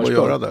har ett jobb att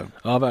göra där.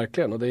 Ja,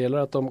 verkligen. Och det gäller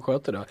att de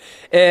sköter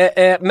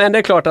det. Men det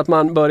är klart att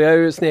man börjar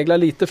ju snegla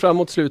lite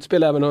framåt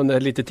slutspel även under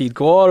lite tid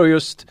kvar. Och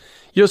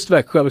just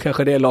Växjö är väl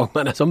kanske det lag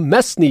man är som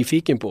mest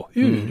nyfiken på.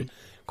 Hur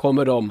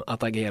kommer de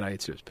att agera i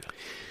ett slutspel?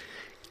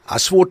 Ja,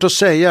 svårt att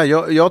säga.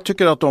 Jag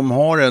tycker att de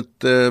har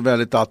ett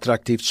väldigt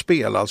attraktivt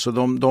spel. Alltså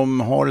de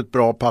har ett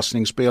bra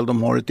passningsspel,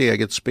 de har ett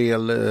eget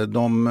spel.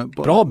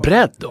 Bra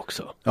bredd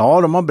också.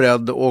 Ja, de har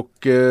bredd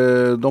och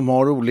de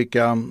har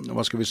olika,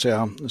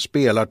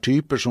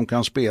 spelartyper som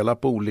kan spela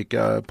på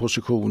olika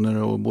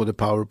positioner och både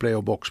powerplay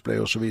och boxplay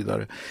och så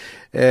vidare.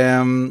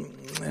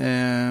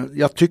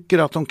 Jag tycker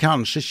att de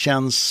kanske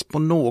känns på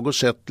något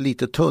sätt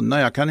lite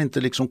tunna. Jag kan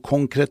inte liksom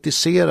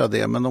konkretisera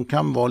det, men de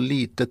kan vara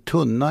lite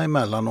tunna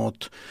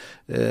emellanåt.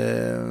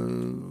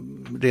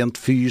 Rent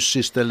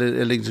fysiskt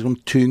eller liksom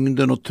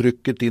tyngden och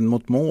trycket in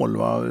mot mål,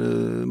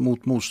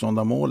 mot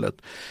motståndarmålet.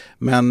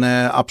 Men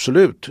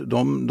absolut,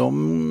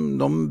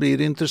 de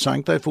blir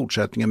intressanta i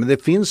fortsättningen. Men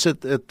det finns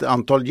ett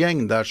antal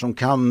gäng där som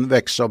kan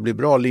växa och bli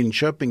bra.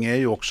 Linköping är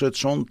ju också ett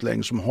sånt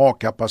gäng som har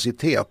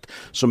kapacitet,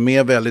 som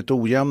är väldigt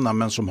ojämna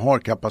men som har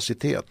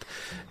kapacitet.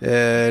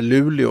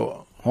 Luleå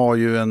har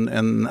ju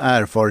en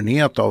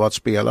erfarenhet av att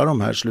spela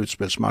de här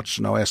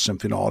slutspelsmatcherna och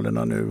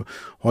SM-finalerna nu.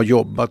 Har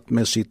jobbat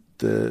med sitt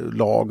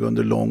lag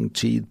under lång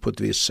tid på ett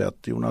visst sätt.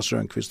 Jonas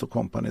Rönnqvist och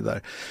kompani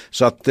där.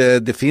 Så att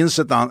det finns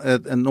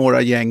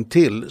några gäng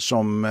till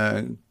som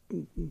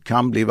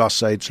kan bli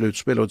vassa i ett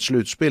slutspel, och ett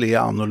slutspel är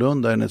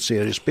annorlunda än ett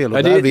seriespel och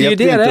ja, där vet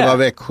vi inte vad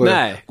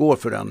Växjö går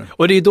för ännu.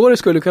 Och det är då det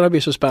skulle kunna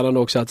bli så spännande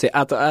också att se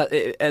att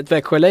ett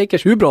Växjö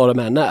Lakers, hur bra de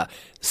än är,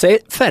 säg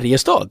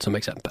Färjestad som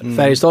exempel.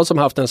 Färjestad som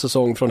haft en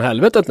säsong från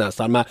helvetet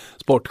nästan, med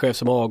sportchef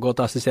som har gått,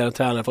 assisterande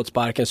tränare fått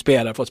sparken,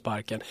 spelare fått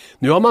sparken.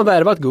 Nu har man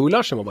värvat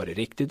Gulas som har varit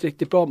riktigt,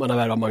 riktigt bra. Man har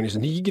värvat Magnus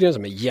Nygren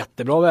som är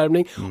jättebra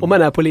värvning och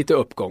man är på lite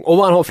uppgång. Och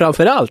man har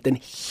framförallt en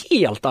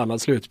helt annan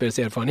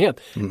slutspelserfarenhet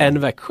än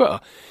Växjö.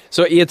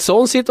 Så i ett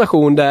sån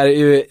situation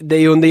där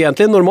det under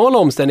egentligen normala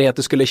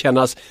omständigheter skulle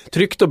kännas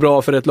tryggt och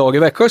bra för ett lag i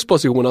Växjös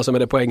positioner som är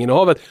det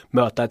poänginnehavet,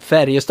 möta ett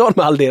Färjestad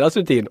med all deras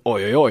rutin.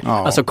 Oj. Ja.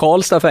 Alltså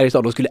Karlstad,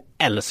 Färjestad, de skulle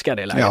älska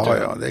det läget.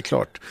 Ja, det är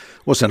klart.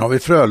 Och sen har vi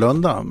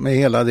Frölunda med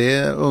hela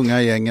det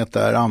unga gänget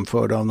där,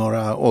 anförda av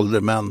några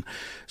åldermän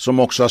som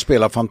också har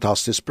spelat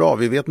fantastiskt bra.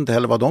 Vi vet inte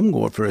heller vad de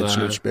går för ett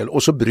slutspel.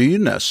 Och så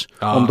Brynäs,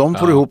 om de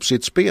får ihop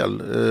sitt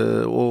spel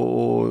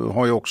och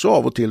har ju också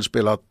av och till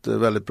spelat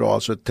väldigt bra,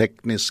 alltså ett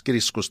tekniskt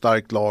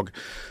skridskostarkt lag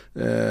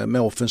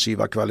med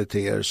offensiva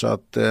kvaliteter. Så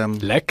att,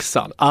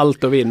 Leksand,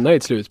 allt att vinna i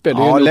ett slutspel.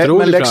 Det är ja, en otrolig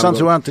men Leksand framgång.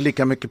 tror jag inte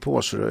lika mycket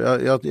på. Så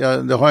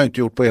det har jag inte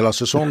gjort på hela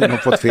säsongen och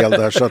fått fel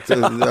där. Så att,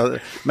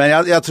 men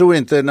jag tror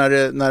inte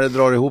när det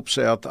drar ihop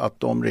sig att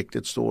de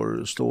riktigt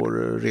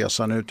står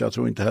resan ut. Jag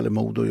tror inte heller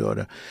Modo gör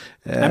det.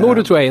 Nej,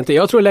 Modo tror jag inte.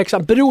 Jag tror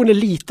Leksand beror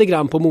lite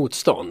grann på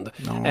motstånd.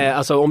 Ja.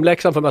 Alltså om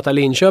Leksand får möta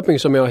Linköping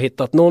som jag har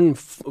hittat någon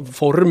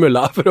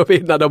formula för att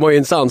vinna. De har ju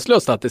en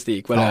sanslös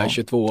statistik vad det är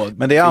 22.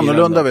 Men det är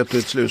annorlunda vet du,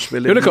 ett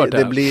slutspel.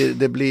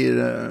 Det blir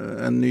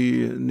en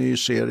ny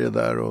serie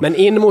där. Och... Men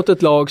in mot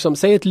ett lag som,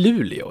 säger ett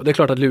Luleå. Det är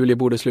klart att Luleå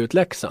borde slå ut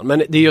Leksand.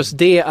 Men det är just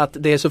det att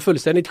det är så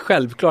fullständigt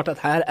självklart att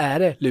här är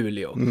det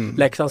Luleå.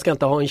 Leksand ska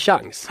inte ha en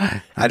chans.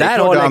 Nej, där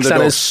har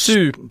Leksand en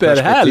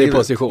superhärlig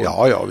position.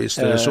 Ja, visst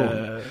är det så.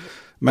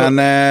 Men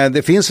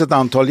det finns ett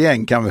antal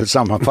gäng kan väl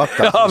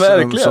sammanfatta ja,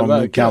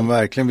 verkligen. Kan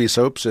verkligen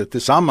visa upp sig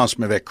tillsammans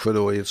med Växjö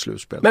då i ett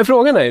slutspel. Men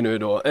frågan är ju nu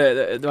då,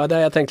 det var där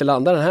jag tänkte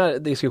landa den här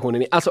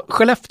diskussionen i. Alltså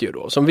Skellefteå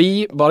då, som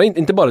vi,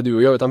 inte bara du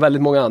och jag utan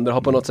väldigt många andra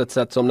har på något sätt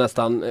sett som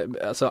nästan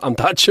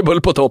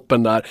untouchable på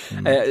toppen där.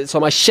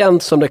 Som har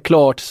känts som det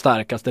klart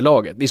starkaste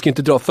laget. Vi ska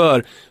inte dra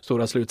för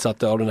stora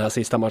slutsatser av den här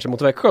sista matchen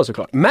mot Växjö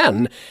såklart.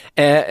 Men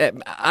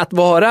att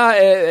vara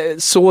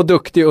så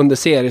duktig under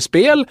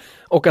seriespel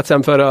och att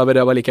sen föra över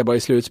det var lika bra i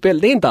slutspel,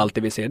 det är inte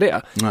alltid vi ser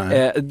det.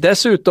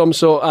 Dessutom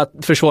så att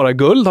försvara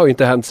guld har ju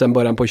inte hänt sedan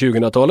början på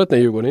 2000-talet när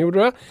Djurgården gjorde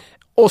det.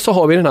 Och så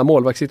har vi den här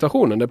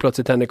målvaktssituationen där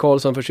plötsligt Henrik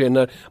Karlsson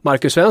försvinner.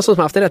 Marcus Svensson som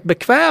har haft en rätt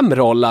bekväm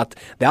roll att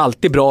det är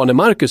alltid bra när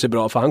Marcus är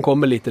bra för han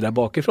kommer lite där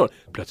bakifrån.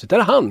 Plötsligt är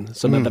det han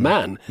som är the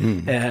man.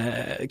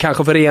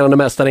 Kanske för regerande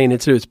mästare in i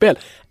ett slutspel.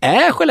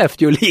 Är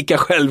Skellefteå lika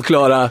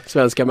självklara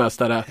svenska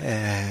mästare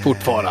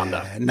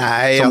fortfarande?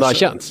 Nej, som det har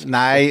känts?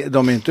 Nej,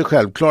 de är inte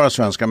självklara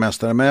svenska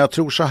mästare. Men jag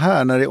tror så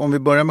här, om vi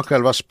börjar med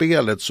själva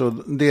spelet så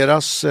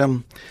deras...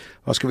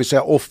 vad ska vi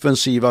säga,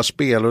 offensiva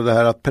spel och det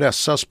här att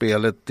pressa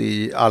spelet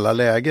i alla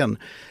lägen.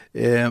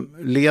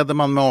 Leder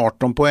man med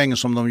 18 poäng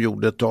som de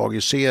gjorde ett tag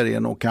i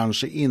serien och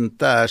kanske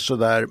inte är så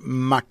där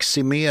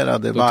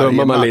maximerade varje match.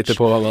 Då man lite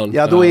på vad man...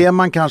 Ja, då är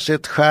man kanske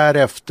ett skär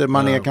efter,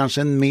 man är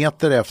kanske en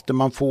meter efter.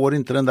 Man får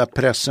inte den där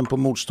pressen på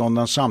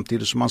motståndaren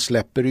samtidigt som man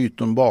släpper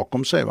ytan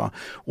bakom sig. Va?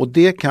 Och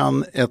det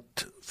kan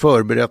ett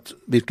förberett,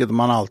 vilket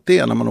man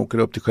alltid är när man åker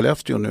upp till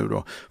Skellefteå nu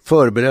då,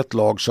 förberett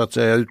lag så att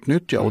säga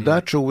utnyttja. Och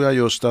där tror jag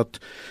just att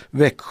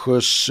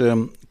Växjös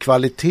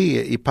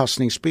kvalitet i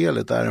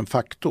passningsspelet är en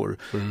faktor.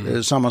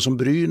 Samma som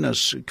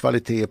Brynäs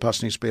kvalitet i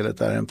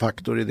passningsspelet är en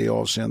faktor i det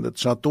avseendet.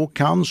 Så att då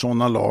kan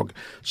sådana lag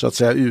så att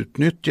säga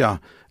utnyttja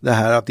det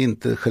här att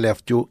inte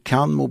Skellefteå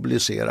kan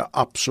mobilisera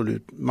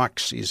absolut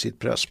max i sitt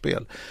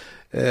pressspel.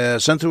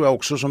 Sen tror jag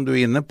också som du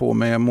är inne på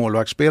med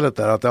målvaktsspelet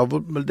där att det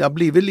har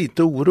blivit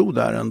lite oro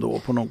där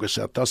ändå på något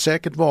sätt. Det har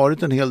säkert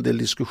varit en hel del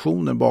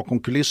diskussioner bakom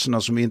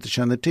kulisserna som vi inte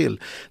känner till.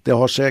 Det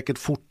har säkert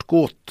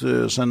fortgått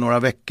sedan några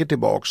veckor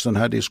tillbaks den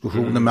här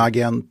diskussionen med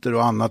agenter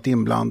och annat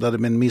inblandade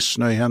med en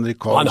missnöjd Henrik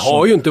Karlsson. Han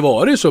har ju inte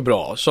varit så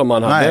bra som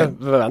man hade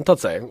förväntat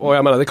sig. Och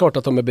jag menar det är klart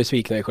att de är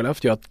besvikna i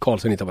Skellefteå att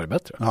Karlsson inte har varit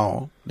bättre.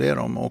 Ja, det är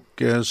de.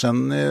 Och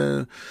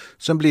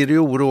sen blir det ju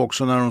oro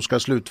också när de ska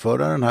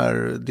slutföra den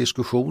här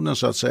diskussionen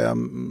så att säga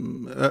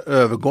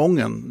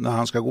övergången när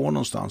han ska gå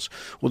någonstans.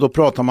 Och då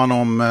pratar man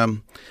om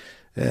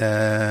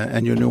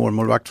en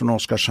juniormålvakt från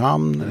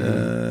Oskarshamn,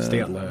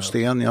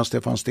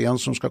 Stefan Sten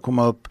som ska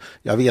komma upp.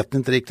 Jag vet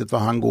inte riktigt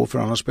vad han går för,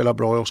 han har spelat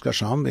bra i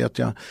Oskarshamn vet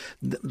jag.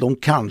 De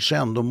kanske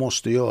ändå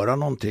måste göra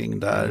någonting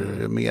där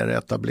mer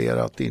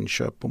etablerat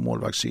inköp på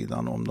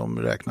målvaktssidan om de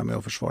räknar med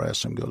att försvara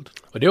SM-guld.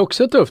 Och det är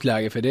också ett tufft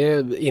läge för det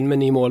är in med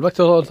ny målvakt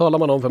så talar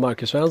man om för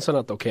Marcus Svensson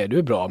att okej, du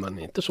är bra men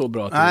inte så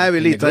bra. Nej, vi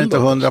litar inte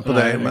 100 på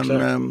dig men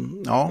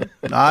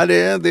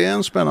det är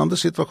en spännande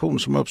situation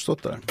som har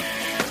uppstått där.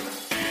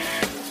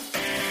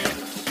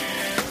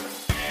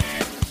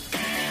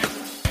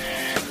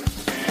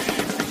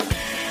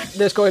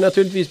 Det ska ju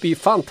naturligtvis bli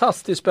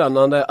fantastiskt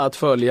spännande att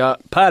följa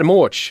Per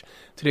Mårts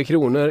 3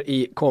 Kronor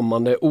i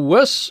kommande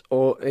OS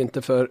och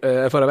inte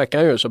förra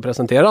veckan ju så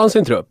presenterade han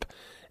sin trupp.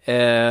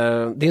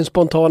 Din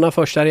spontana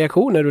första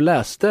reaktion när du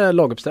läste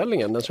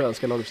laguppställningen, den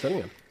svenska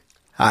laguppställningen?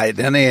 Nej,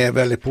 den är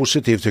väldigt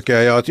positiv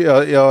tycker jag.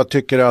 Jag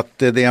tycker att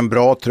det är en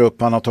bra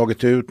trupp han har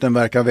tagit ut, den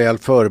verkar väl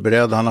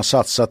förberedd, han har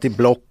satsat i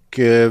block.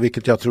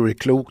 Vilket jag tror är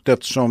klokt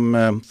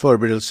eftersom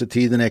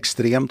förberedelsetiden är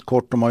extremt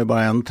kort. De har ju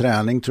bara en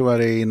träning tror jag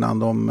det är innan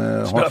de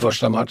har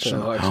första matchen.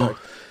 Ja.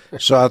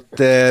 Så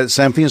att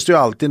sen finns det ju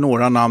alltid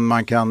några namn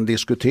man kan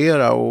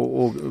diskutera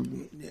och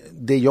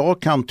det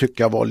jag kan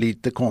tycka var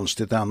lite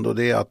konstigt ändå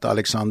det är att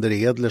Alexander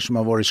Edler som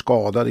har varit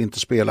skadad inte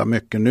spelar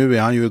mycket. Nu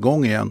är han ju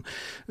igång igen.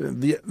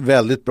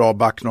 Väldigt bra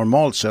back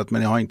normalt sett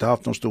men jag har inte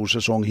haft någon stor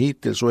säsong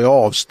hittills och är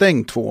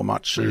avstängd 2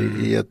 matcher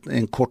i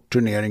en kort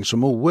turnering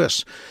som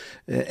OS.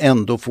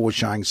 Ändå får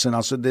chansen.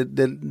 Alltså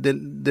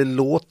det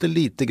låter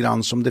lite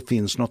grann som det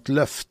finns något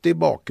löfte i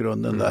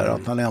bakgrunden där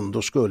att han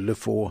ändå skulle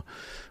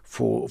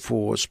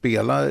få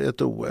spela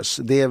ett OS.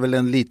 Det är väl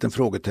en liten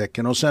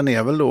frågetecken och sen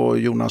är väl då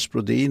Jonas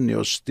Brodin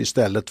just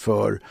istället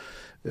för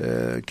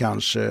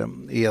kanske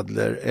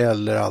Edler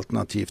eller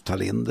alternativt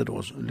Tallinder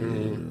då.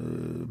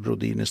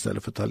 Brodin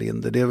istället för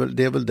Tallinder.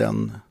 Det är väl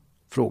den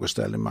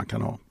frågeställning man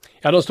kan ha.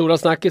 Ja, de stora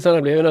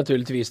snackisarna blev ju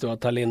naturligtvis då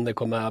att Tallinder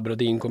kom med,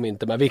 Brodin kom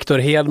inte med. Victor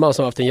Hedman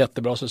som haft en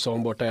jättebra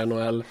säsong borta i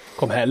NHL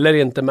kom heller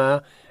inte med.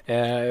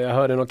 Jag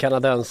hörde någon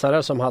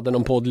kanadensare som hade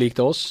någon podd likt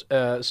oss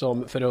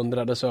som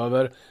förundrades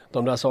över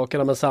de där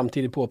sakerna, men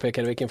samtidigt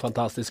påpekade vilken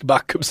fantastisk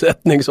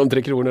backuppsättning som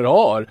Tre Kronor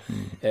har.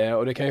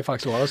 Och det kan ju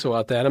faktiskt vara så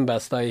att det är den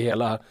bästa i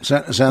hela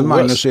Sen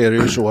Magnus, är det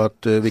ju så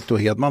att Victor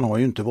Hedman har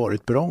ju inte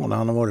varit bra när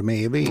han har varit med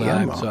i VM.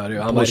 Nej, så är det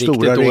ju. Han var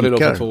riktigt dålig då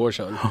för 2 år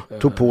sedan.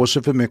 Tog på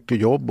sig för mycket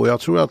jobb och jag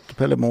tror att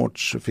Pelle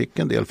Mårts fick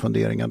en del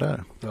funderingar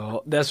där.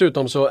 Ja,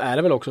 dessutom så är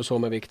det väl också så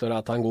med Victor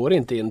att han går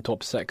inte in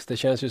topp 6. Det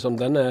känns ju som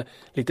den är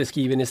lite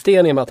skriven i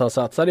sten i och med att han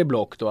satsar i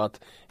block då, att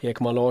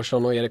Ekman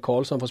Larsson och Erik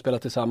Karlsson får spela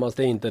tillsammans.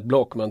 Det är inte ett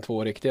block men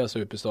 2 riktiga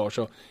superstars.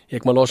 Så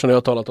Ekman Larsson har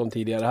jag talat om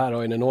tidigare här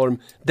har en enorm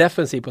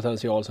defensiv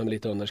potential som är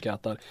lite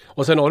underskattad.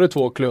 Och sen har du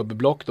 2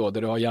 klubbblock då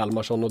där du har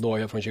Hjalmarsson och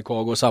Doja från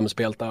Chicago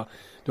samspelta.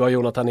 Du har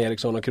Jonathan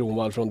Eriksson och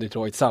Kronwall från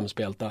Detroit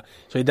samspelta.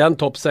 Så i den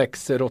topp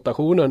 6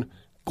 rotationen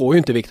går ju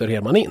inte Victor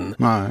Hedman in.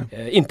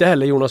 Inte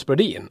heller Jonas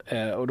Brodin.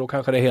 Och då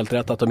kanske det är helt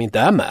rätt att de inte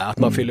är med. Att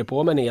man fyller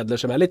på med en Edler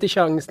som är lite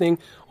chansning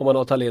och man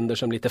har Tallinder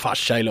som lite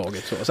farsa i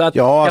laget. Så att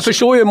jag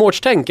förstår ju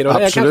Mårts tänker och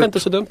det är kanske inte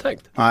så dumt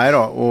tänkt. Nej då,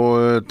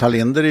 och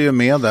Tallinder är ju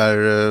med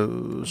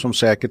där som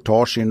säkert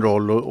tar sin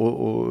roll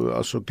och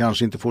alltså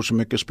kanske inte får så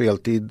mycket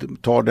speltid,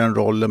 tar den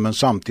rollen men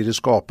samtidigt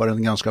skapar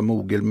en ganska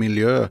mogel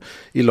miljö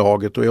i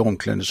laget och i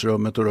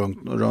omklädningsrummet och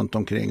runt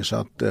omkring. Så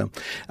att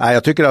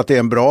jag tycker att det är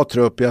en bra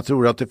trupp. Jag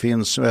tror att det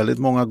finns väldigt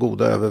många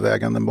goda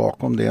överväganden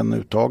bakom den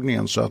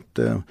uttagningen så att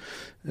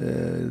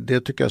det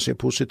tycker jag ser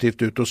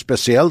positivt ut och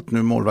speciellt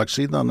nu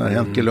målvaktssidan när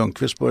Henke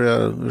Lundqvist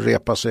börjar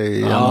repa sig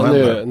i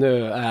november.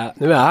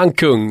 Nu är han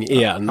kung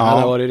igen. Han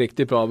har varit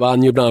riktigt bra.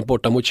 Vann ju bland annat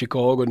borta mot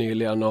Chicago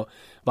nyligen och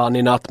vann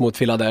i natt mot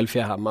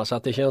Philadelphia hemma. Så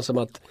att det känns som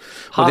att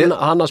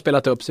han har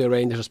spelat upp sig och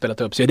Rangers har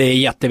spelat upp sig. Det är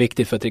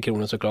jätteviktigt för Tre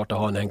Kronor såklart att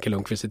ha en Henke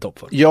Lundqvist i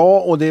toppform. Ja,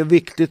 och det är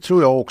viktigt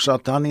tror jag också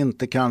att han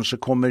inte kanske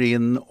kommer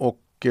in och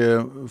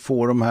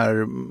får de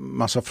här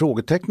massa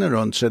frågetecknen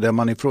runt sig där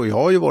jag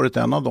har ju varit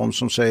en av dem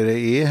som säger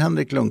är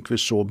Henrik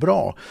Lundqvist så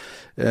bra?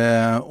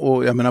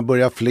 Och jag menar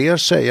börjar fler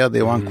säga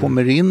det och han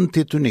kommer in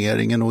till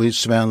turneringen och i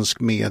svensk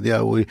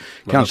media och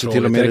kanske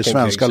till och med det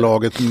svenska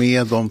laget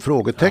med de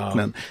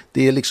frågetecknen.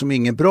 Det är liksom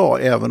inget bra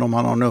även om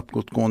han har en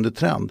uppåtgående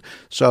trend.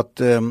 Så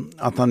att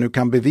han nu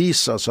kan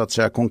bevisa så att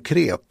säga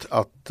konkret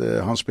att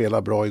han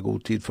spelar bra i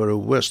god tid för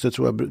OS, det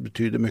tror jag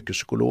betyder mycket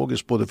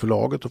psykologiskt både för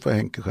laget och för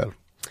Henke själv.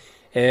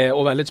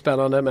 Och väldigt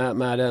spännande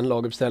med den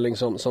laguppställning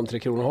som Tre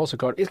Kronor har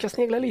såklart. Vi ska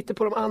snegla lite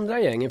på de andra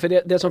gängen.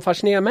 För det som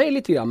fascinerar mig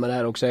lite grann med det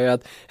här också är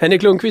att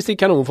Henrik Lundqvist i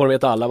kanonform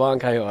vet alla vad han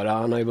kan göra.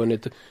 Han har ju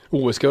vunnit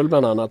OS-guld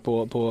bland annat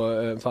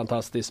på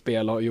fantastiskt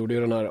spel och gjorde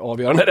ju den här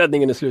avgörande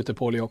räddningen i slutet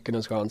på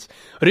Jokkinens chans.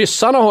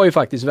 Ryssarna har ju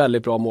faktiskt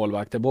väldigt bra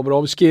målvakter.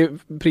 Bobrovski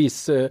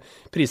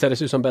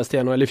prisades ju som bäst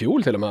i NHL i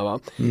fjol till och med va?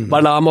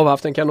 Varlamov har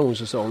haft en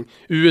kanonsäsong.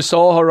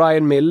 USA har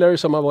Ryan Miller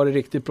som har varit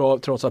riktigt bra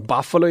trots att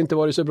Buffalo inte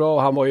varit så bra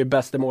och han var ju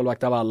bästa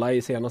målvakt av alla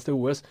i senaste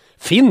OS.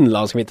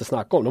 Finland ska vi inte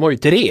snacka om. De har ju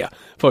 3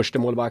 första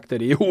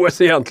målvakter i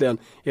OS egentligen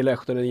i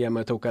Lehtonen, Jemma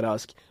och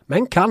Tokarask.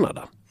 Men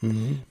Kanada.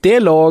 Det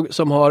lag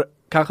som har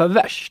kanske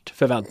värst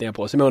förväntningar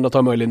på sig med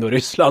undantag möjligen då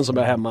Ryssland som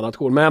är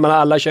hemmanation. Men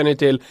alla känner ju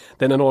till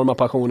den enorma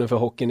passionen för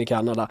hockeyn i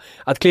Kanada.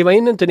 Att kliva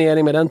in en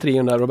turnering med den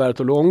trion där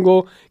Roberto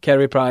Longo,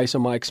 Carey Price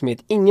och Mike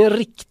Smith. Ingen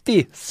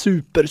riktig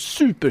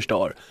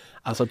superstar.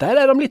 Alltså där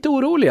är de lite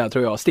oroliga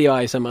tror jag, Steve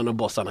Eisenman och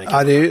bossarna.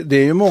 Ja, det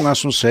är ju många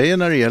som säger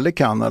när det gäller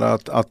Kanada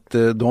att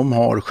de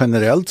har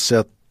generellt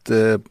sett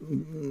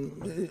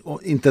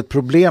inte ett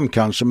problem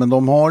kanske, men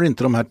de har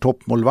inte de här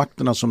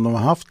toppmålvakterna som de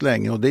har haft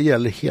länge och det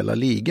gäller hela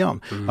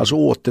ligan. Alltså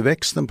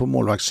återväxten på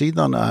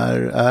målvaktssidan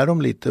är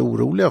de lite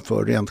oroliga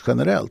för rent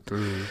generellt.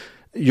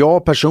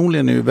 Jag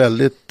personligen är ju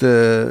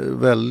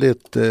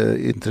väldigt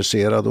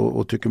intresserad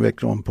och tycker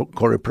mycket om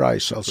Corey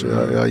Price. Alltså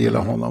jag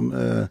gillar honom.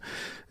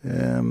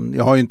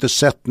 Jag har ju inte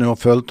sett nu och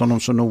följt honom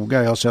så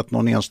noga. Jag har sett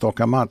någon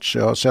enstaka match.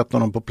 Jag har sett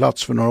honom på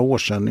plats för några år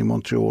sedan i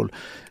Montreal.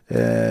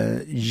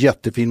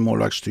 Jättefin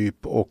målvaktstyp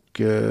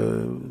och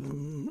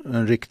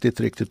en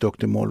riktigt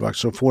duktig målvakt.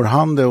 Så får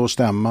han det att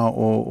stämma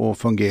och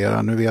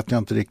fungera. Nu vet jag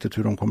inte riktigt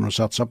hur de kommer att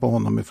satsa på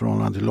honom i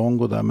förhållande till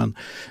Longo där.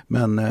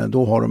 Men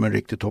då har de en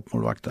riktigt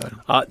toppmålvakt där.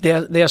 Ja,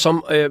 det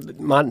som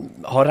man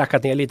har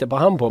rackat ner lite på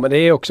han på. Men det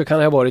är också,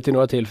 kan ha varit i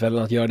några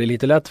tillfällen att göra det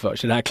lite lätt för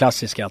sig. Det här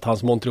klassiska att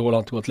hans Montreal har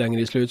inte gått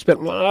längre i slutspel.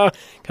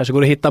 Kanske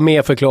går att hitta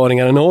mer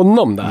förklaringar än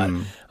honom där.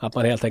 Att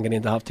man helt enkelt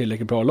inte haft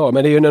tillräckligt bra lag.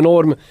 Men det är ju en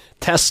enorm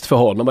test för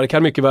honom. Och det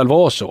kan mycket väl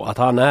vara så att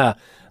han är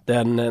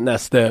den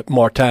nästa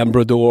Martin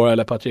Brodeur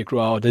eller Patrick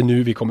Roy, det är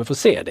nu vi kommer få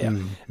se det.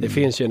 Det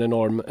finns ju en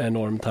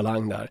enorm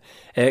talang där.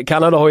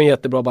 Kanada har ju en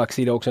jättebra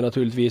backsida också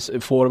naturligtvis.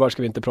 Forward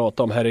ska vi inte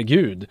prata om,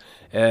 herregud.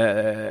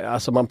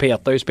 Alltså man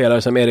petar ju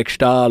spelare som Erik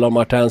Stahl och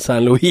Martin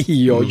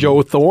Saint-Louis och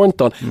Joe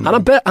Thornton.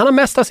 Han har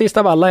mest assist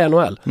av alla i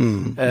NHL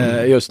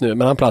just nu,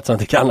 men han platsar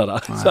inte i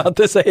Kanada. Så att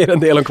det säger en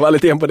del om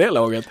kvaliteten på det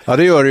laget. Ja,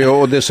 det gör det ju,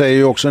 och det säger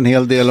ju också en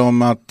hel del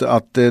om att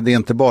det är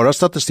inte bara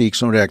statistik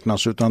som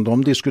räknas, utan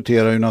de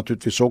diskuterar ju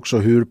naturligtvis också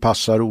hur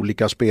passar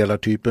olika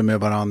spelartyper med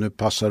varandra, hur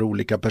passar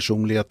olika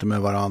personligheter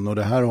med varandra, och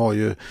det här har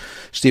ju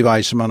Steve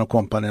Yzerman och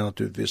kompani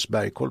naturligtvis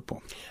bergkoll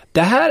på.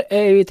 Det här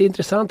är ju ett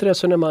intressant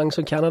resonemang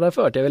som Kanada har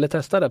fört. Jag ville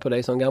testa det på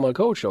dig som gammal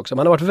coach också.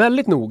 Man har varit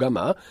väldigt noga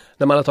med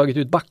när man har tagit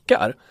ut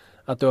backar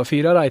att du har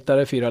 4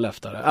 rightare, 4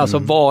 leftare. Alltså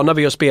vana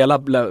vid att spela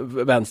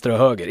vänster och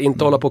höger.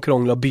 Inte hålla på och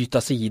krångla och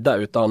byta sida,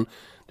 utan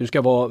du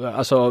ska vara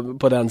alltså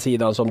på den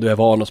sidan som du är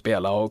van att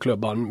spela och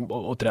klubban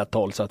åt rätt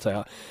håll så att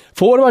säga.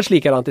 Forwards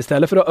likadant,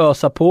 istället för att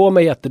ösa på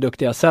med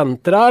jätteduktiga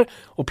centrar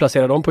och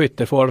placera dem på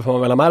ytterforward får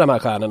man väl ha med de här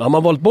stjärnorna. Har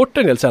man valt bort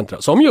en del centrar,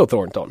 som Joe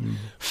Thornton,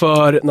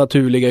 för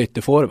naturliga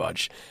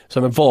ytterforwards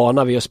som är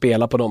vana vid att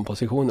spela på de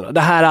positionerna.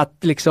 Det här att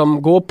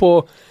liksom gå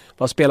på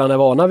vad spelarna är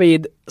vana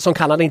vid, som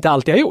Kanada inte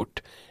alltid har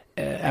gjort,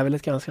 är väl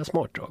ett ganska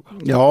smart drag.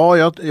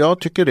 Ja, jag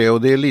tycker det,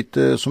 och det är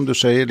lite, som du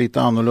säger,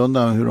 lite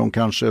annorlunda hur de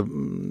kanske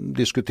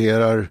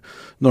diskuterar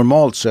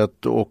normalt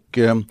sett, och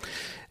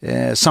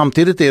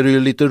samtidigt är det ju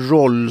lite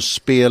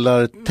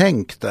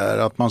rollspelartänk där,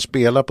 att man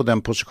spelar på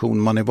den position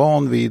man är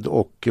van vid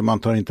och man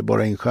tar inte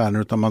bara in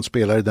stjärnor utan man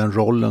spelar i den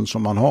rollen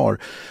som man har.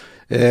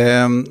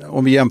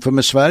 Om vi jämför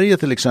med Sverige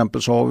till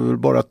exempel, så har vi väl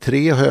bara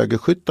 3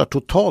 högerskyttar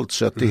totalt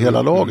sett i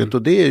hela laget,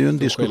 och det är ju en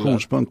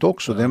diskussionspunkt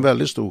också. Det är en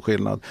väldigt stor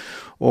skillnad.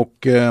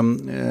 Och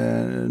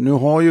nu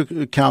har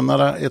ju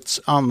Kanada ett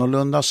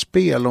annorlunda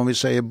spel, om vi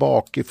säger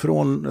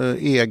bakifrån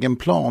egen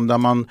plan, där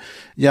man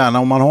gärna,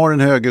 om man har en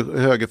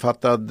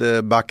högerfattad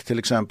back till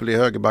exempel i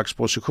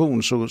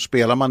högerbacksposition, så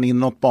spelar man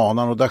inåt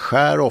banan, och där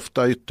skär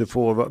ofta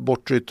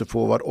bortre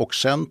ytterforward och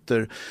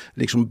center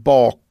liksom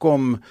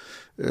bakom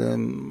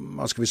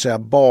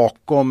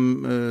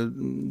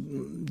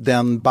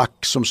den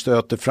back som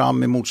stöter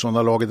fram i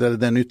motståndarlaget, eller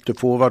den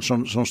ytterforward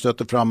som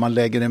stöter fram, man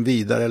lägger den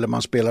vidare eller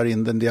man spelar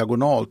in den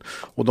diagonalt.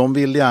 Och de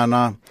vill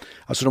gärna,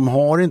 alltså de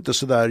har inte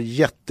så där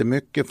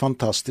jättemycket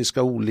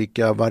fantastiska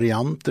olika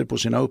varianter på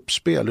sina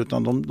uppspel,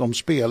 utan de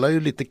spelar ju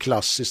lite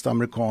klassiskt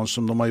amerikanskt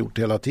som de har gjort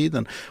hela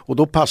tiden. Och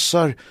då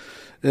passar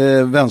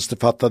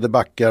vänsterfattade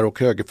backar och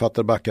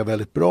högerfattade backar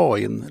väldigt bra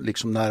in,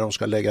 liksom när de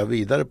ska lägga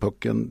vidare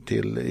pucken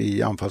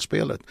i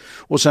anfallsspelet.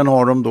 Och sen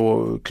har de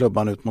då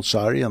klubban ut mot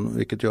sargen,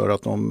 vilket gör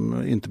att de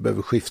inte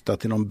behöver skifta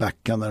till någon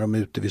backa när de är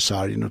ute vid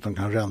sargen, utan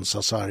kan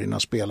rensa sargerna,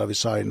 spela vid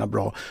sargerna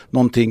bra.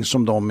 Någonting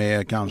som de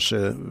är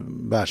kanske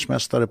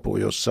världsmästare på,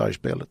 just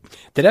sargspelet.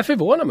 Det där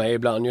förvånar mig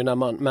ibland ju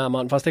när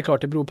man, fast det är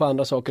klart det beror på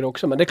andra saker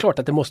också, men det är klart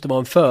att det måste vara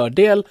en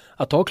fördel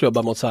att ha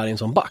klubban mot sargen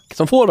som back.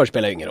 Som forward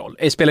spelar ingen roll.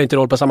 Det spelar inte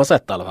roll på samma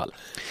sätt i alla fall.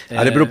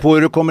 Ja, det beror på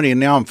hur du kommer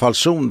in i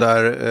anfallszon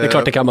där. Det är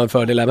klart det kan vara en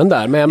fördel även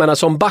där. Men jag menar,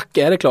 som back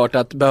är det klart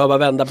att behöva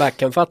vända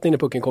backhänfattning när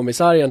pucken kommer i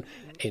sargen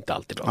är inte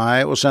alltid bra.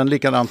 Nej, och sen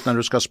likadant när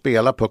du ska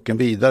spela pucken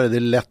vidare. Det är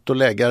lätt att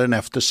lägga den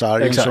efter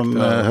sargen. Exakt, som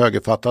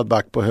högerfattad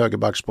back på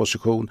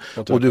högerbacksposition.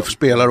 Och du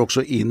spelar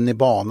också in i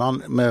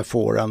banan med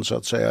forehand så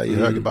att säga i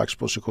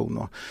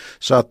högerbacksposition.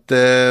 Så att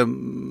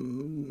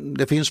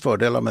det finns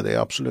fördelar med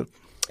det, absolut.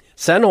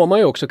 Sen har man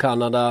ju också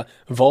Kanada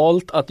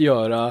valt att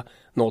göra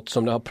något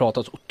som det har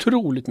pratats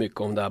otroligt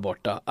mycket om där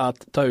borta,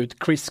 att ta ut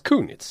Chris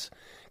Kunitz.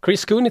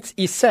 Chris Kunitz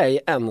i sig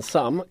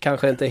ensam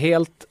kanske inte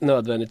helt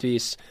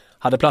nödvändigtvis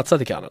hade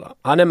platsat i Kanada.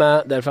 Han är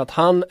med därför att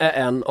han är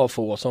en av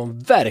få som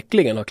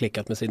verkligen har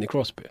klickat med Sidney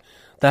Crosby.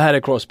 Det här är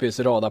Crosbys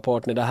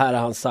radarpartner, det här är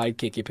hans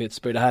sidekick i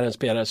Pittsburgh, det här är en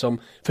spelare som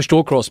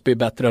förstår Crosby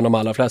bättre än de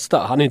allra flesta.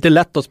 Han är inte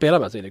lätt att spela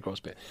med, Sidney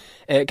Crosby.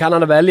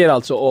 Kanada väljer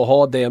alltså att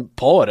ha det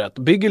paret,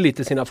 bygger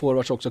lite sina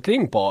forwards också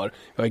kring par.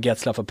 Vi har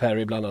Getzlaff och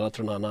Perry bland annat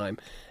från Anaheim.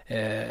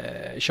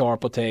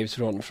 Sharp och Taves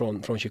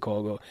från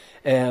Chicago.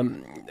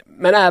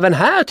 Men även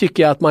här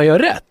tycker jag att man gör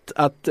rätt.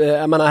 Att,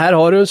 jag menar, här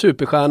har du en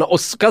superstjärna och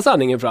ska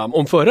sanningen fram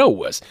om förra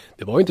OS.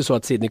 Det var ju inte så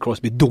att Sidney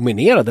Crosby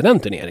dominerade den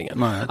turneringen.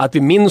 Nej. Att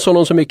vi minns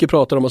honom så mycket,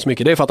 pratar om oss så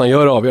mycket, det är för att han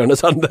gör avgörande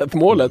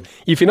målet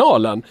i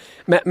finalen.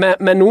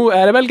 Men nu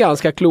är det väl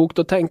ganska klokt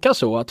att tänka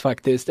så att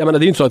faktiskt, jag menar,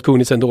 det är inte så att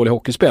Kunitz är en dålig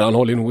hockeyspelare, han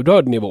håller nog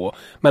rörd nivå.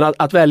 Men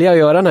att välja att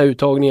göra den här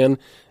uttagningen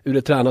ur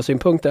ett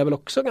tränarsynpunkt är väl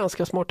också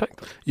ganska smart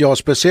tänkt. Ja,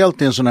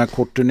 speciellt i en sån här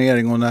kort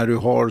turnering och när du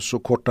har så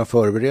korta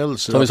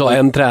förberedelser. Som vi sa,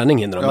 en träning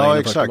hindrar. Ja,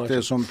 exakt. Det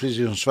är som,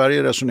 precis som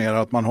Sverige resonerar,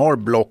 att man har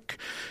block.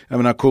 Jag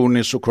menar,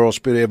 Kunitz och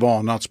Crosby är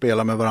vana att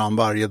spela med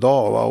varandra varje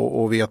dag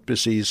och vet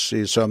precis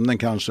i sömnen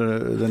kanske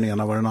den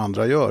ena vad den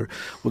andra gör.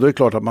 Och då är det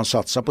klart att man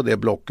satsar på det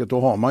blocket. Då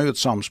har man ju ett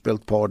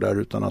samspelt par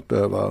där utan att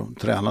behöva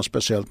träna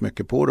speciellt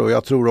mycket på det. Och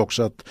jag tror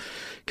också att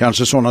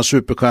kanske sådana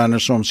superstjärnor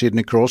som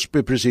Sidney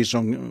Crosby, precis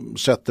som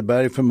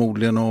Zetterberg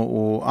förmodligen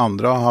och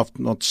andra har haft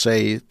något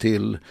säg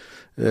till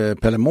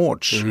Pelle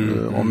Mårts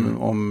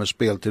om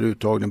spel till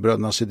uttagning,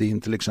 bröderna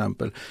Sedin till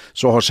exempel,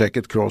 så har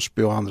säkert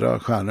Crosby och andra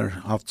stjärnor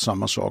haft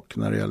samma sak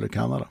när det gäller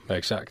Kanada.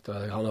 Exakt,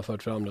 han har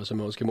fört fram det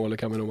som önskemål, det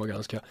kan vi nog vara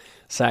ganska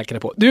säkra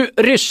på. Du,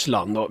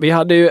 Ryssland då. Vi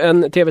hade ju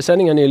en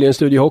tv-sändning nyligen,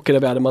 Studio Hockey, där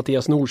vi hade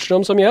Mattias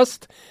Nordström som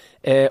gäst.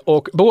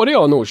 Och både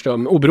jag och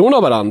Nordström, oberoende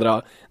av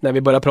varandra, när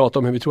vi börjar prata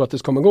om hur vi tror att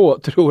det kommer gå,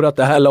 tror att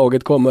det här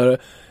laget kommer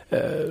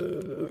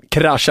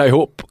krascha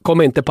ihop,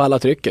 kommer inte palla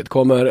trycket,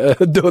 kommer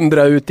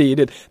dundra ut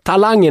tidigt.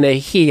 Talangen är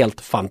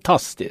helt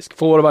fantastisk.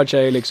 Forwards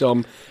är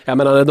liksom, jag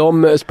menar, när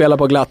de spelar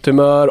på glatt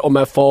humör och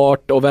med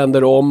fart och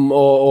vänder om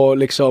och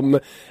liksom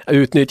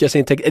utnyttjar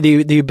sin teknik,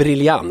 det är ju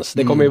briljans.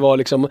 Det kommer ju vara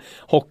liksom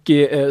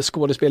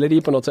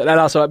hockeyskådespeleri på något sätt, eller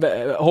alltså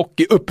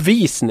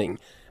hockeyuppvisning.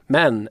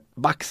 Men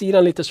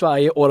backsidan lite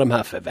Sverige och de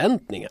här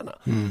förväntningarna.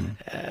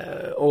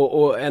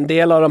 Och en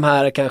del av de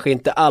här kanske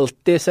inte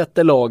alltid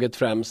sätter laget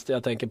främst.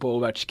 Jag tänker på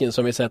Ovechkin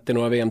som vi sett i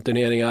några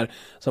VM-turneringar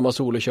som har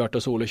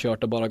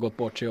solokört och bara gått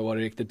bort sig och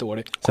varit riktigt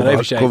dålig.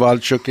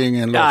 Kowalczyk är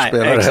ingen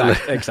lagspelare.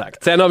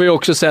 Exakt. Sen har vi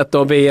också sett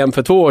om VM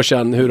för 2 år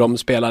sedan hur de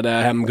spelade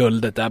hem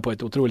guldet där på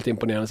ett otroligt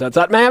imponerande sätt.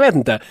 Så, men jag vet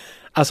inte.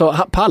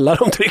 Alltså, pallar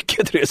de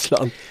trycket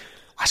Ryssland?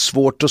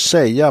 Svårt att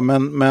säga,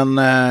 men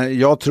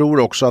jag tror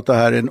också att det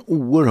här är en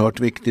oerhört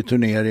viktig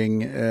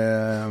turnering.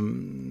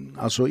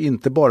 Alltså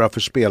inte bara för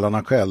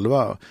spelarna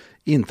själva,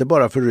 inte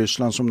bara för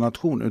Ryssland som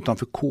nation, utan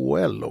för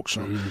KHL också.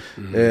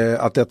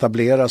 Att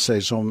etablera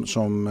sig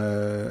som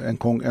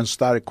en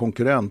stark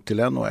konkurrent till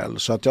NHL.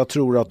 Så att jag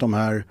tror att de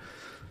här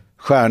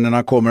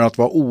stjärnorna kommer att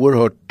vara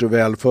oerhört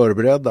väl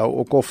förberedda.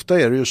 Och ofta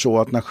är det ju så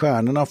att när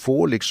stjärnorna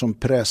får liksom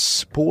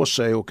press på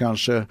sig och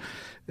kanske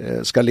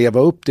ska leva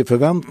upp till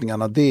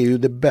förväntningarna, det är ju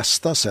det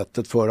bästa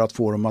sättet för att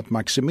få dem att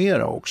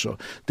maximera också.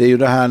 Det är ju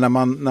det här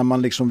när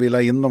man liksom vill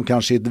ha in dem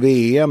kanske i ett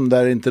VM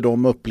där inte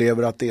de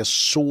upplever att det är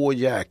så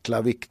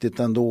jäkla viktigt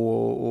ändå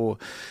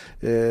och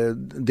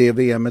det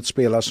VMet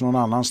spelas någon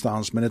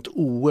annanstans, men ett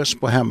OS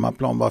på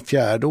hemmaplan var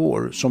 4:e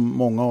år som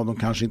många av dem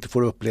kanske inte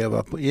får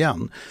uppleva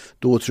igen.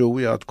 Då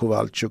tror jag att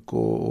Kowalczyk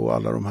och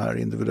alla de här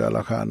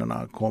individuella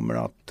stjärnorna kommer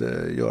att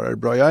göra det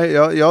bra.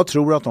 Jag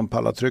tror att de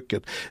pallar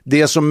trycket.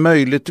 Det som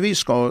möjligtvis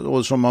ska,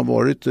 och som har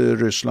varit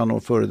Ryssland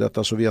och före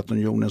detta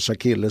Sovjetunionens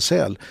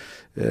akilleshäl,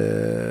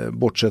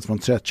 bortsett från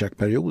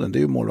Tretjak-perioden, det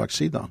är ju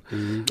målvaktssidan.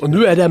 Och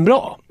nu är den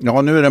bra.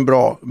 Ja, nu är den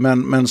bra,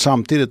 men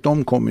samtidigt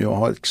de kommer ju att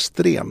ha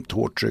extremt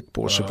hårt tryck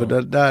på sig, för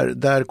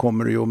där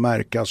kommer det ju att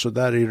märkas, så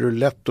där är det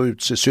lätt att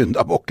utse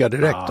syndabockar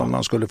direkt om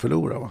man skulle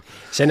förlora. Va?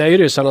 Sen är ju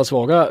ryssarnas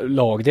svaga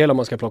lagdel, om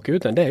man ska plocka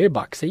ut den, det är ju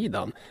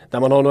backsidan. Där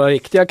man har några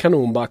riktiga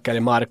kanonbackar i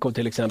Markov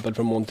till exempel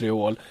från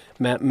Montreal.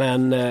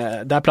 Men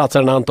där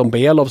platsar en Anton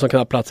Belov som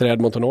knappt platsar i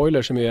Edmonton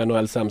Oilers som är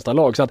NHLs sämsta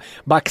lag. Så att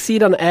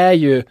backsidan är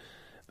ju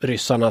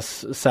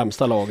ryssarnas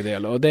sämsta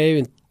lagdel och det är ju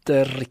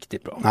inte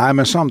riktigt bra. Nej,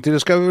 men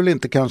samtidigt ska vi väl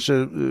inte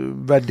kanske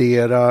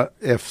värdera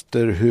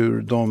efter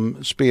hur de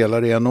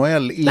spelar i NHL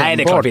enbart. Nej,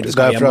 det är klart vi inte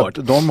ska därför enbart.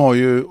 Att de har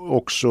ju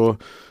också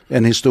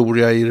en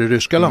historia i det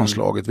ryska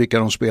landslaget, vilka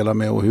de spelar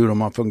med och hur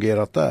de har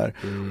fungerat där.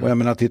 Och jag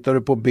menar, tittar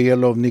du på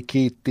Belov,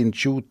 Nikitin,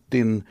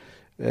 Chutin,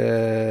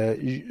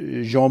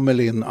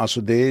 Jomelin,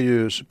 alltså det är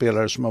ju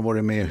spelare som har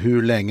varit med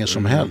hur länge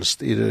som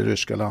helst i det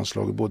ryska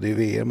landslaget, både i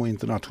VM och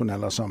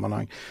internationella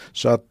sammanhang.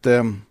 Så att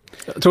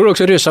jag tror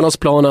också ryssarnas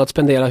plan är att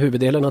spendera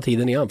huvuddelen av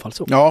tiden i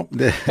anfallszon. Ja,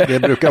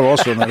 det brukar vara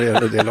så när det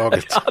gäller det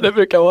laget. Ja, det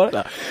brukar vara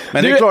det.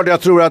 Men det är klart,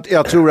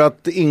 jag tror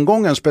att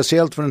ingången,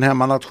 speciellt för en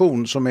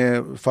hemmanation som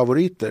är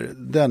favoriter,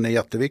 den är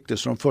jätteviktig.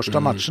 Så de första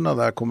matcherna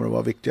där kommer att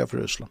vara viktiga för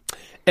Ryssland.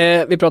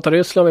 Vi pratar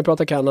Ryssland, vi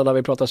pratar Kanada,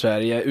 vi pratar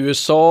Sverige.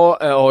 USA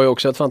har ju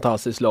också ett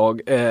fantastiskt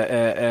lag.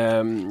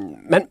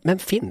 Men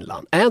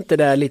Finland, är inte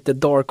det lite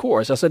dark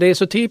horse? Alltså det är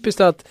så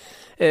typiskt att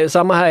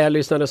samma här, jag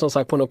lyssnade som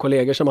sagt på några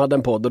kollegor som hade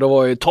en podd och då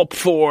var ju top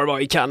 4 var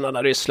i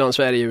Kanada, Ryssland,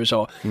 Sverige,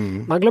 USA.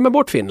 Man glömmer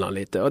bort Finland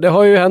lite och det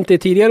har ju hänt i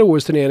tidigare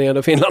OS-turneringar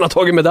då Finland har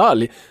tagit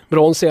medalj.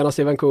 Brons senast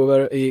i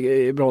Vancouver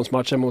i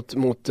bronsmatchen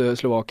mot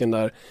Slovakien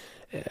där.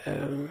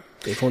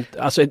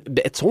 Alltså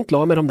ett sånt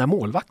lag med de där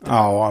målvakterna.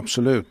 Ja,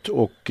 absolut.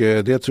 Och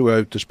det tror jag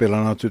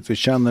utespelarna naturligtvis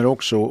känner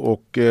också.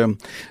 Och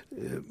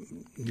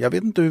jag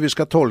vet inte hur vi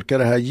ska tolka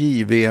det här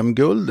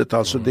JVM-guldet.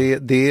 Alltså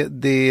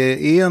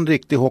det är en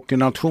riktig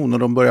hockeynation och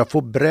de börjar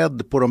få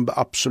bredd på de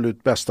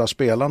absolut bästa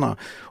spelarna.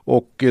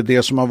 Och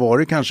det som har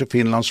varit kanske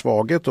Finlands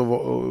svaghet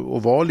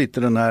och var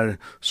lite den här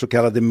så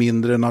kallade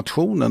mindre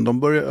nationen.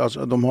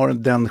 De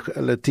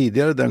har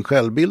tidigare den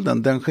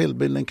självbilden. Den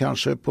självbilden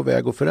kanske är på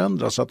väg att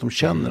förändras så att de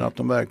känner att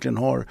de verkligen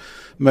har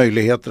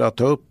möjligheter att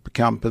ta upp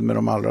kampen med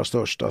de allra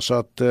största. Så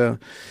att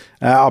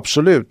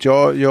absolut,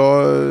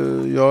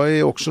 jag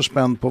är också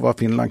spänd på vad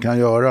Finland kan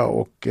göra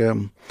och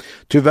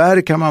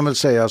tyvärr kan man väl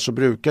säga så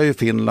brukar ju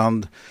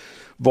Finland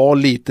vara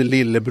lite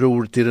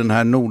lillebror till den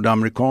här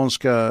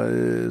nordamerikanska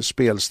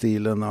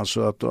spelstilen,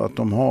 alltså att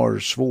de har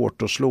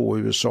svårt att slå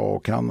USA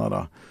och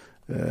Kanada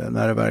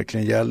när det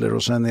verkligen gäller,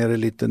 och sen är det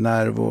lite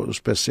nerv och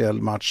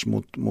speciell match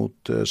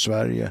mot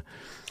Sverige.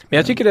 Men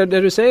jag tycker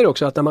det du säger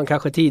också, att när man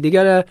kanske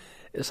tidigare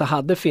så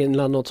hade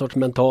Finland något sorts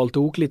mentalt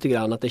ok lite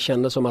grann, att det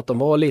kändes som att de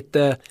var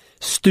lite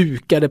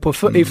stukade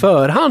i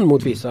förhand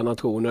mot vissa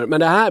nationer. Men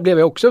det här blev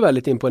jag också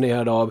väldigt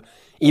imponerad av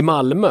i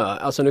Malmö.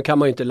 Alltså nu kan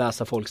man ju inte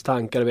läsa folks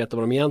tankar och veta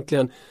vad de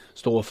egentligen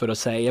står för och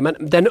säger. Men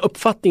den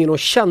uppfattningen och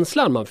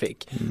känslan man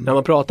fick när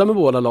man pratade med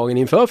båda lagen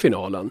inför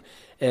finalen,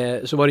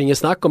 så var det ingen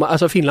snack om,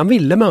 alltså Finland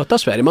ville möta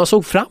Sverige, man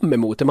såg fram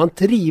emot det, man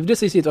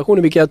trivdes i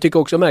situationen, vilket jag tycker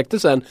också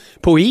märktes sen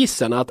på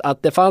isen,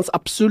 att det fanns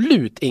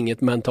absolut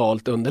inget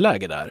mentalt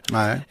underläge där.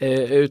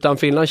 Utan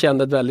Finland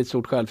kände ett väldigt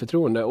stort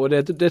självförtroende, och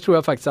det tror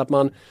jag faktiskt att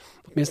man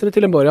åtminstone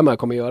till en början med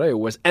kommer göra i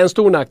OS. En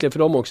stor nackdel för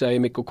dem också är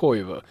Mikko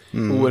Koivu.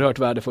 Oerhört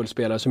värdefull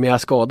spelare som är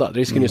skadad.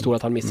 Risken är stor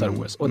att han missar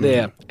OS. Och det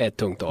är ett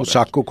tungt avbräck. Och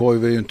Sakko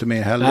Koivu är ju inte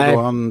med heller.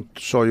 Och han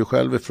sa ju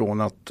själv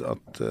ifrån att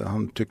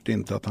han tyckte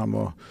inte att han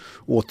var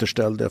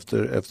återställd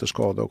efter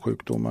skada och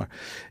sjukdomar.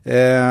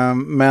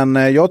 Men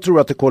jag tror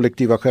att det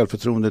kollektiva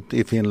självförtroendet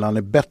i Finland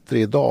är bättre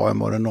idag än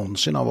vad det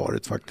någonsin har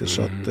varit faktiskt.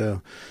 Så att,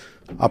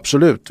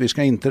 absolut, vi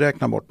ska inte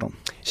räkna bort dem.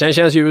 Sen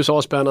känns ju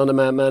USA spännande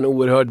med en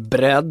oerhörd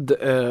bredd.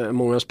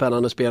 Många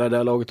spännande spelare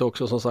där laget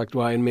också. Som sagt,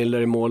 Ryan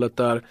Miller i målet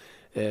där.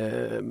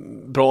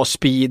 Bra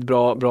speed,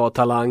 bra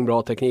talang,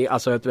 bra teknik.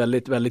 Alltså ett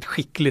väldigt, väldigt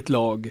skickligt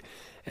lag.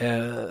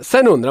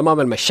 Sen undrar man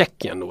väl med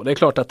Tjeckien då. Det är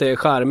klart att det är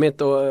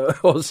charmigt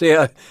att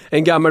se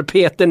en gammal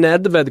Peter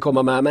Nedved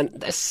komma med, men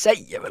det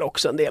säger väl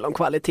också en del om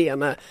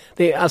kvaliteten.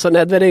 Alltså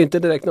Nedved är ju inte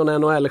direkt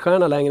någon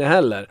NHL-stjärna längre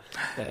heller,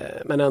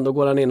 men ändå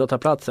går han in och tar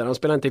plats här. Han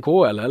spelar inte i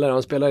KL eller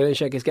han spelar i den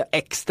tjeckiska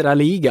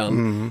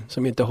extraligan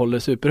som inte håller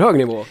superhög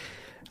nivå.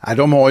 Nej,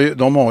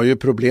 de har ju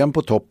problem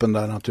på toppen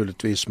där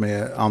naturligtvis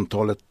med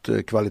antalet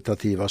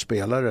kvalitativa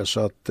spelare, så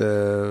att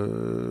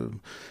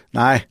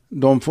nej,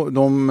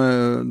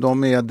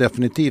 de är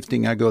definitivt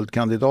inga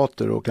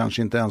guldkandidater och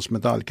kanske inte ens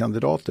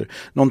medaljkandidater.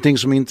 Någonting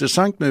som är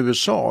intressant med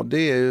USA,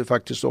 det är ju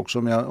faktiskt också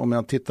om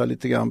jag tittar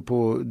lite grann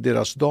på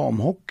deras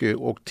damhockey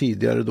och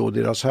tidigare då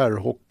deras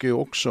herrhockey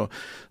också.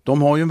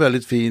 De har ju en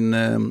väldigt fin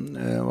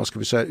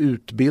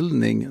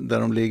utbildning där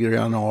de ligger i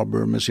Ann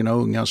Arbor med sina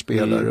unga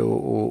spelare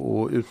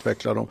och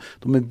utvecklar dem.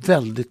 De är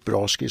väldigt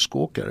bra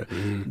skridskåkare.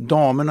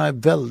 Damerna är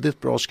väldigt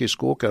bra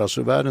skridskåkare,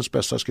 alltså världens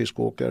bästa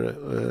skridskåkare.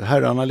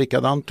 Herrarna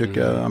likadant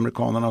tycker jag,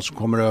 amerikanerna som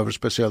kommer över,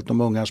 speciellt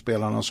de unga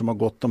spelarna som har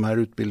gått de här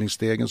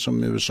utbildningsstegen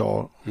som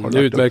USA har. Det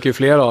utmärker ju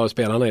flera av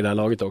spelarna i det här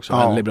laget också,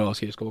 väldigt bra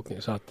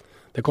skridskåkning, så att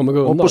det kommer gå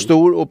undan.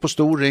 Och på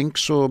stor rink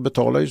så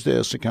betalar ju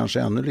det sig kanske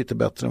ännu lite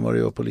bättre än vad det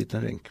gör på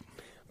liten rink.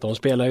 De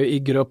spelar ju i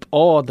grupp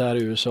A där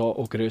USA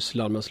och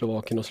Ryssland med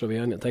Slovakien och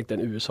Slovenien. Tänk dig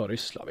en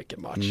USA-Ryssland,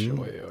 vilken match.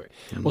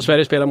 Och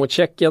Sverige spelar mot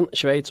Tjeckien,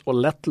 Schweiz och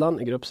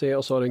Lettland i grupp C,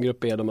 och så har en grupp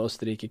B, de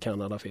Österrike,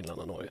 Kanada, Finland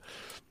och Norge.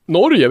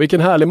 Norge,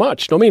 vilken härlig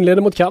match. De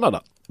inleder mot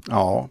Kanada.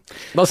 Ja.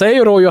 Vad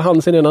säger Roy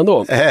Johansson innan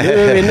då?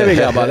 Nu vinner vi,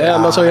 grabbar, det är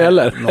enda som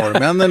gäller.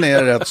 Norrmännen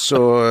är rätt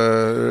så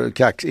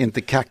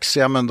inte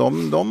kaxiga, men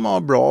de har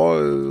bra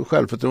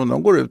självförtroende.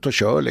 De går ut och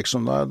kör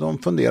liksom. De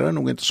funderar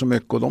nog inte så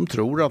mycket och de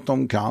tror att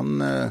de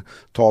kan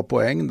ta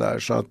poäng där.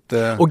 Så att,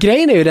 och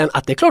grejen är ju den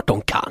att det är klart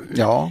de kan.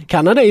 Ja.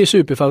 Kanada är ju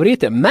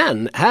superfavoriter,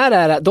 men här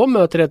är det, de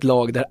möter ett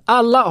lag där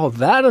alla har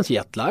världens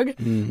jetlag.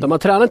 De har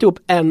tränat ihop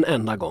en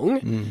enda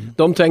gång.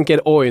 De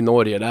tänker, oj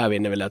Norge, det här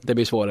vinner vi lätt. Det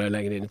blir svårare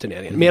längre in i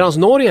turneringen. Medan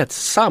Norge är ett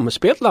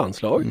samspelt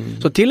landslag,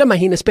 så till och med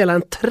hinner spela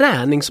en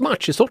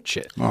träningsmatch i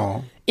Sochi.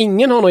 Ja.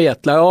 Ingen har någon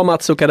jetlag. Ja,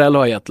 Mats Zuccarello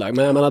har jetlag,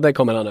 men jag menar, det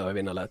kommer han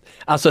övervinna lätt.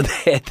 Alltså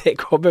det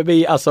kommer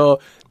bli, alltså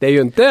det är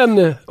ju inte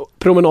en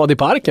promenad i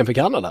parken för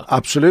Kanada.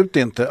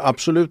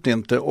 Absolut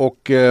inte.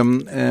 Och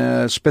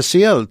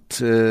speciellt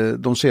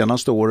de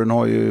senaste åren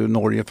har ju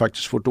Norge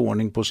faktiskt fått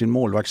ordning på sin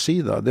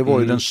målvaktssida. Det var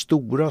ju den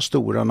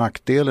stora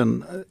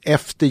nackdelen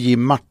efter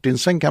Jim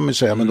Martinsen kan man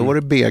säga, men då var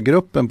det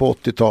B-gruppen på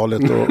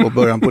 80-talet och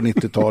början på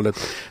 90-talet.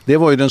 Det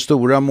var ju den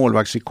stora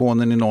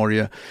målvaktsikonen i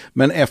Norge.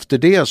 Men efter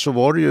det så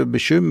var det ju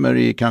bekymmer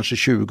i kanske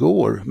 20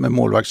 år med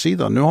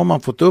målvaktssidan. Nu har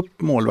man fått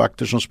upp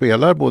målvakter som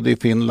spelar både i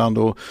Finland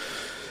och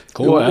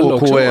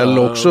KL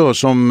också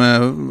som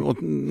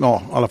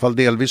i alla fall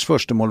delvis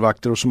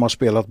förstemålvakter och som har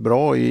spelat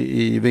bra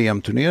i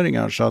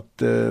VM-turneringar, så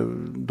att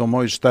de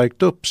har ju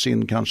stärkt upp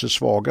sin kanske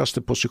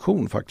svagaste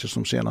position faktiskt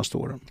de senaste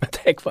åren.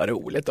 Tänk vad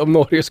roligt om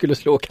Norge skulle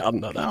slå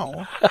Kanada.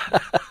 Ja,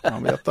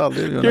 man vet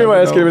aldrig. Gud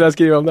vad jag skulle vilja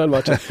skriva om den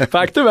matchen.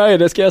 Faktum är,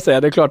 det ska jag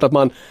säga, det är klart att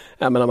man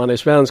är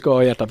svensk och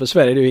har hjärta för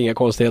Sverige, det är ju inga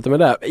konstigheter med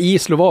det. I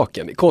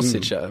Slovakien, i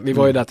Kosice, vi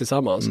var ju där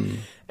tillsammans.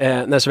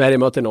 När Sverige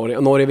möter Norge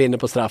och Norge vinner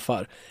på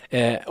straffar.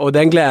 Och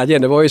den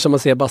glädjen, det var ju som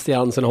att se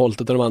Bastiansen och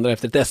Holtet och de andra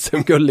efter ett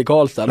SM-guld i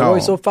Karlstad. Det var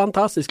ju så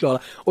fantastiskt glada.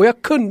 Och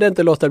jag kunde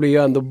inte låta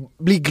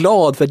bli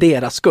glad för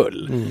deras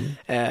skull.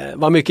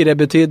 Vad mycket det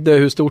betydde,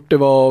 hur stort det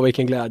var och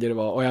vilken glädje det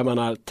var. Och jag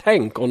menar,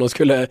 tänk om de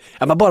skulle,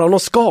 bara om de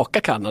skakar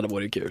Kanada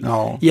vore det kul.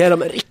 Ja. Ge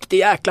dem en riktig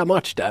jäkla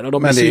match där.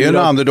 Och men det är ju en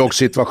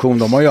underdog-situation,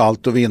 de har ju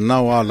allt att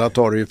vinna och alla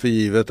tar det ju för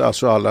givet.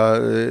 Alltså alla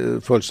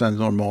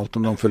fullständigt normalt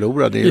om de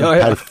förlorar. Det är ju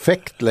ett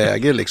perfekt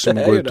läge liksom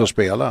att gå ut och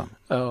spela.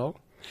 Ja.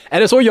 Är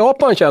det så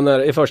Japan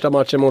känner i första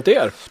matchen mot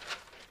er?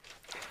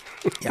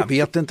 Jag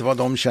vet inte vad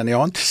de känner. Jag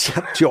har inte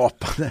sett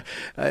Japan.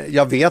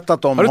 Jag vet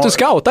att de har du inte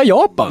scoutat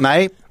Japan?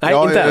 Nej,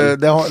 Nej, inte än.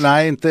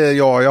 Nej, inte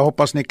jag. Jag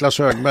hoppas Niklas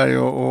Högberg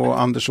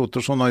och Anders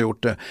Ottosson har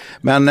gjort det.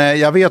 Men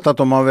jag vet att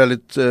de har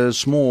väldigt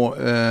små,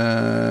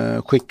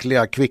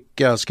 skickliga,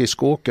 kvicka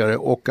skridskoåkare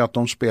och att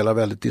de spelar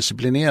väldigt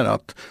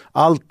disciplinerat.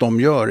 Allt de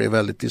gör är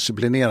väldigt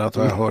disciplinerat,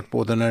 har jag hört,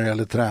 både när det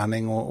gäller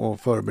träning och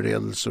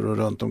förberedelser och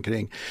runt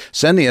omkring.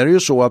 Sen är det ju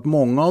så att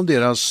många av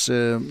deras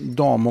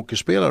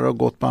damhockeyspelare har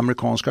gått på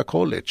amerikanska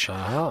college.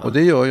 Aha. Och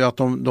det gör ju att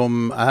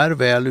de är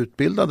väl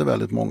utbildade,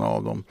 väldigt många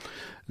av dem.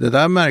 Det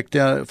där märkte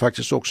jag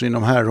faktiskt också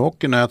inom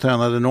herrhockey. När jag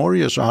tränade i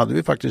Norge så hade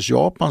vi faktiskt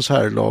Japans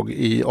herrlag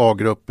i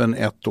A-gruppen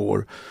 1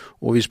 år.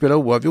 Och vi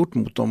spelade oavgjort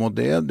mot dem, och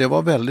det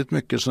var väldigt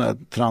mycket sån här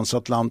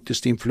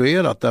transatlantiskt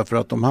influerat, därför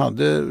att de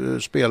hade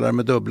spelare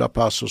med dubbla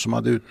pass och som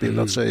hade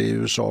utbildat sig i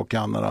USA och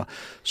Kanada.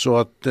 Så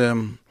att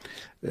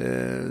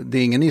det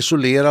är ingen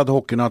isolerad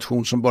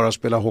hockeynation som bara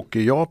spelar hockey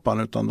i Japan,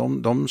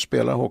 utan de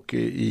spelar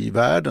hockey i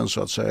världen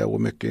så att säga,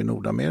 och mycket i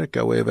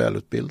Nordamerika, och är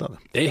välutbildade.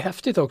 Det är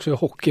häftigt också hur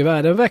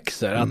hockeyvärlden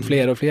växer, att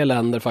fler och fler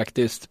länder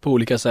faktiskt på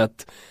olika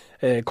sätt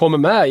kommer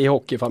med i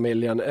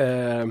hockeyfamiljen.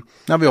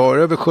 Ja, vi har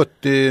över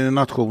 70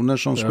 nationer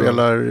som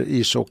spelar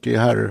ishockey i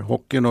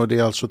herrhockeyn, och det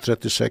är alltså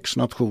 36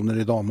 nationer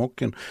i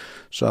damhockeyn.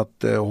 Så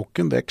att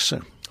hockeyn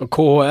växer. Och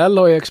KHL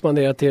har ju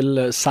expanderat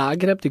till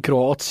Zagreb, till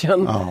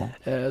Kroatien. Ja.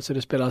 Så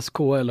det spelas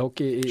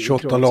KHL-hockey i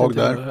 28 Kroatien. lag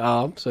där.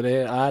 Ja, så det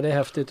är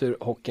häftigt hur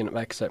hockeyn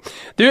växer.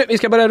 Du, vi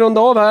ska börja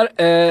runda av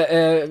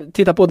här.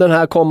 Titta på den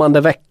här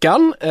kommande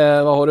veckan.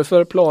 Vad har du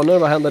för planer?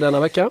 Vad händer denna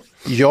vecka?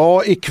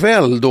 Ja,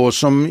 ikväll då,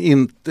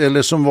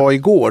 som var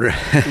igår.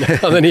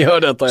 Ja, när ni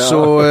hör detta, ja.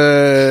 Så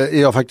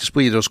är jag faktiskt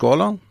på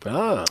Idrottsgalan.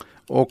 Ja.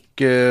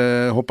 Och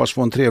hoppas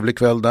få en trevlig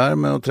kväll där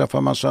med att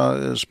träffa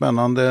massa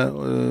spännande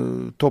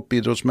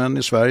toppidrottsmän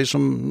i Sverige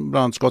som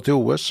bland annat ska till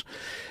OS.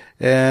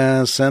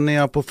 Sen är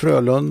jag på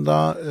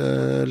Frölunda,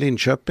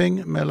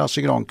 Linköping med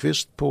Lasse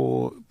Granqvist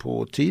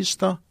på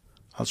tisdag.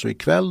 Alltså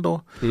ikväll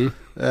då.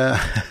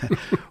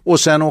 Och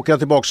sen åker jag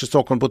tillbaka till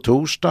Stockholm på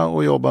torsdag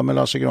och jobbar med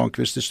Lasse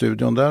Granqvist i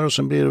studion där. Och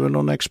sen blir det väl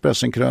någon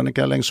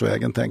Expressen-krönika längs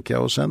vägen, tänker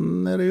jag. Och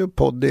sen är det ju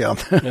podd igen.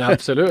 Ja,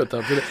 absolut.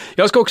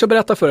 Jag ska också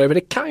berätta för er, för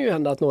det kan ju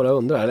hända att några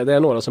undrar. Eller det är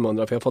några som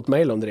undrar, för jag har fått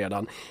mejl om det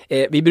redan.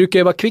 Vi brukar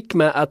ju vara kvick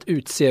med att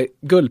utse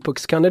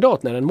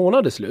guldpuckskandidat när en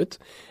månad är slut.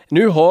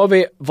 Nu har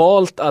vi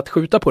valt att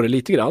skjuta på det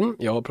lite grann.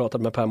 Jag har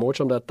pratat med Per Mårts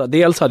om detta.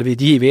 Dels hade vi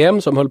ett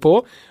JVM som höll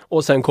på,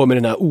 och sen kommer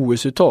den här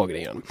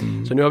OS-uttagningen.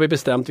 Så nu har vi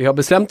har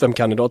bestämt vem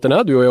kandidaten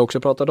är. Du och jag har också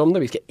pratat om det.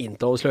 Vi ska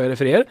inte avslöja det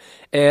för er.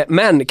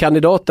 Men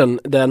kandidaten,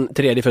 den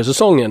tredje för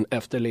säsongen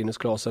efter Linus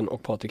Klasen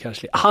och Patrik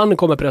Hersley, han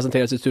kommer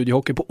presentera sitt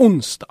studiehockey på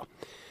onsdag.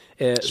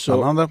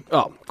 Spännande.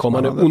 Så,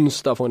 kommande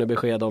onsdag får ni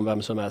besked om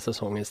vem som är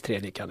säsongens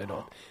tredje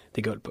kandidat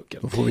till Guldpucken.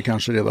 Då får vi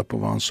kanske reda på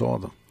vad han sa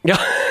då. Ja.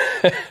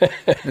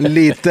 En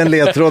liten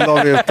ledtråd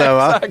har vi ut där,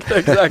 va?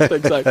 Exakt.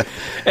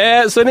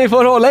 Så ni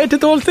får hålla er till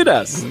tål till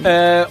dess.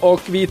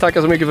 Och vi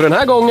tackar så mycket för den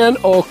här gången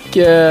och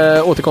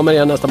återkommer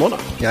igen nästa måndag.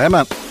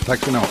 Jajamän, tack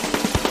för nu.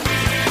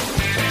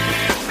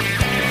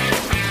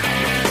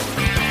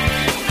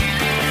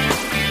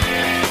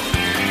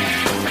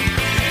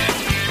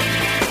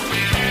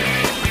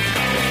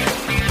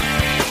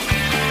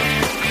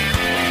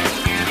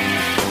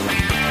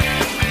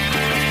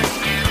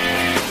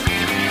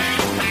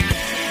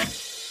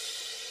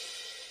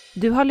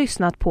 Du har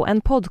lyssnat på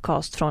en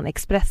podcast från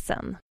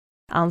Expressen.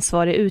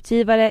 Ansvarig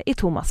utgivare är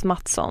Thomas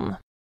Mattsson.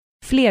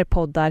 Fler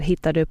poddar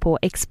hittar du på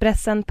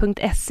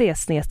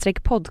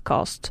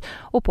expressen.se/podcast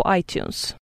och på iTunes.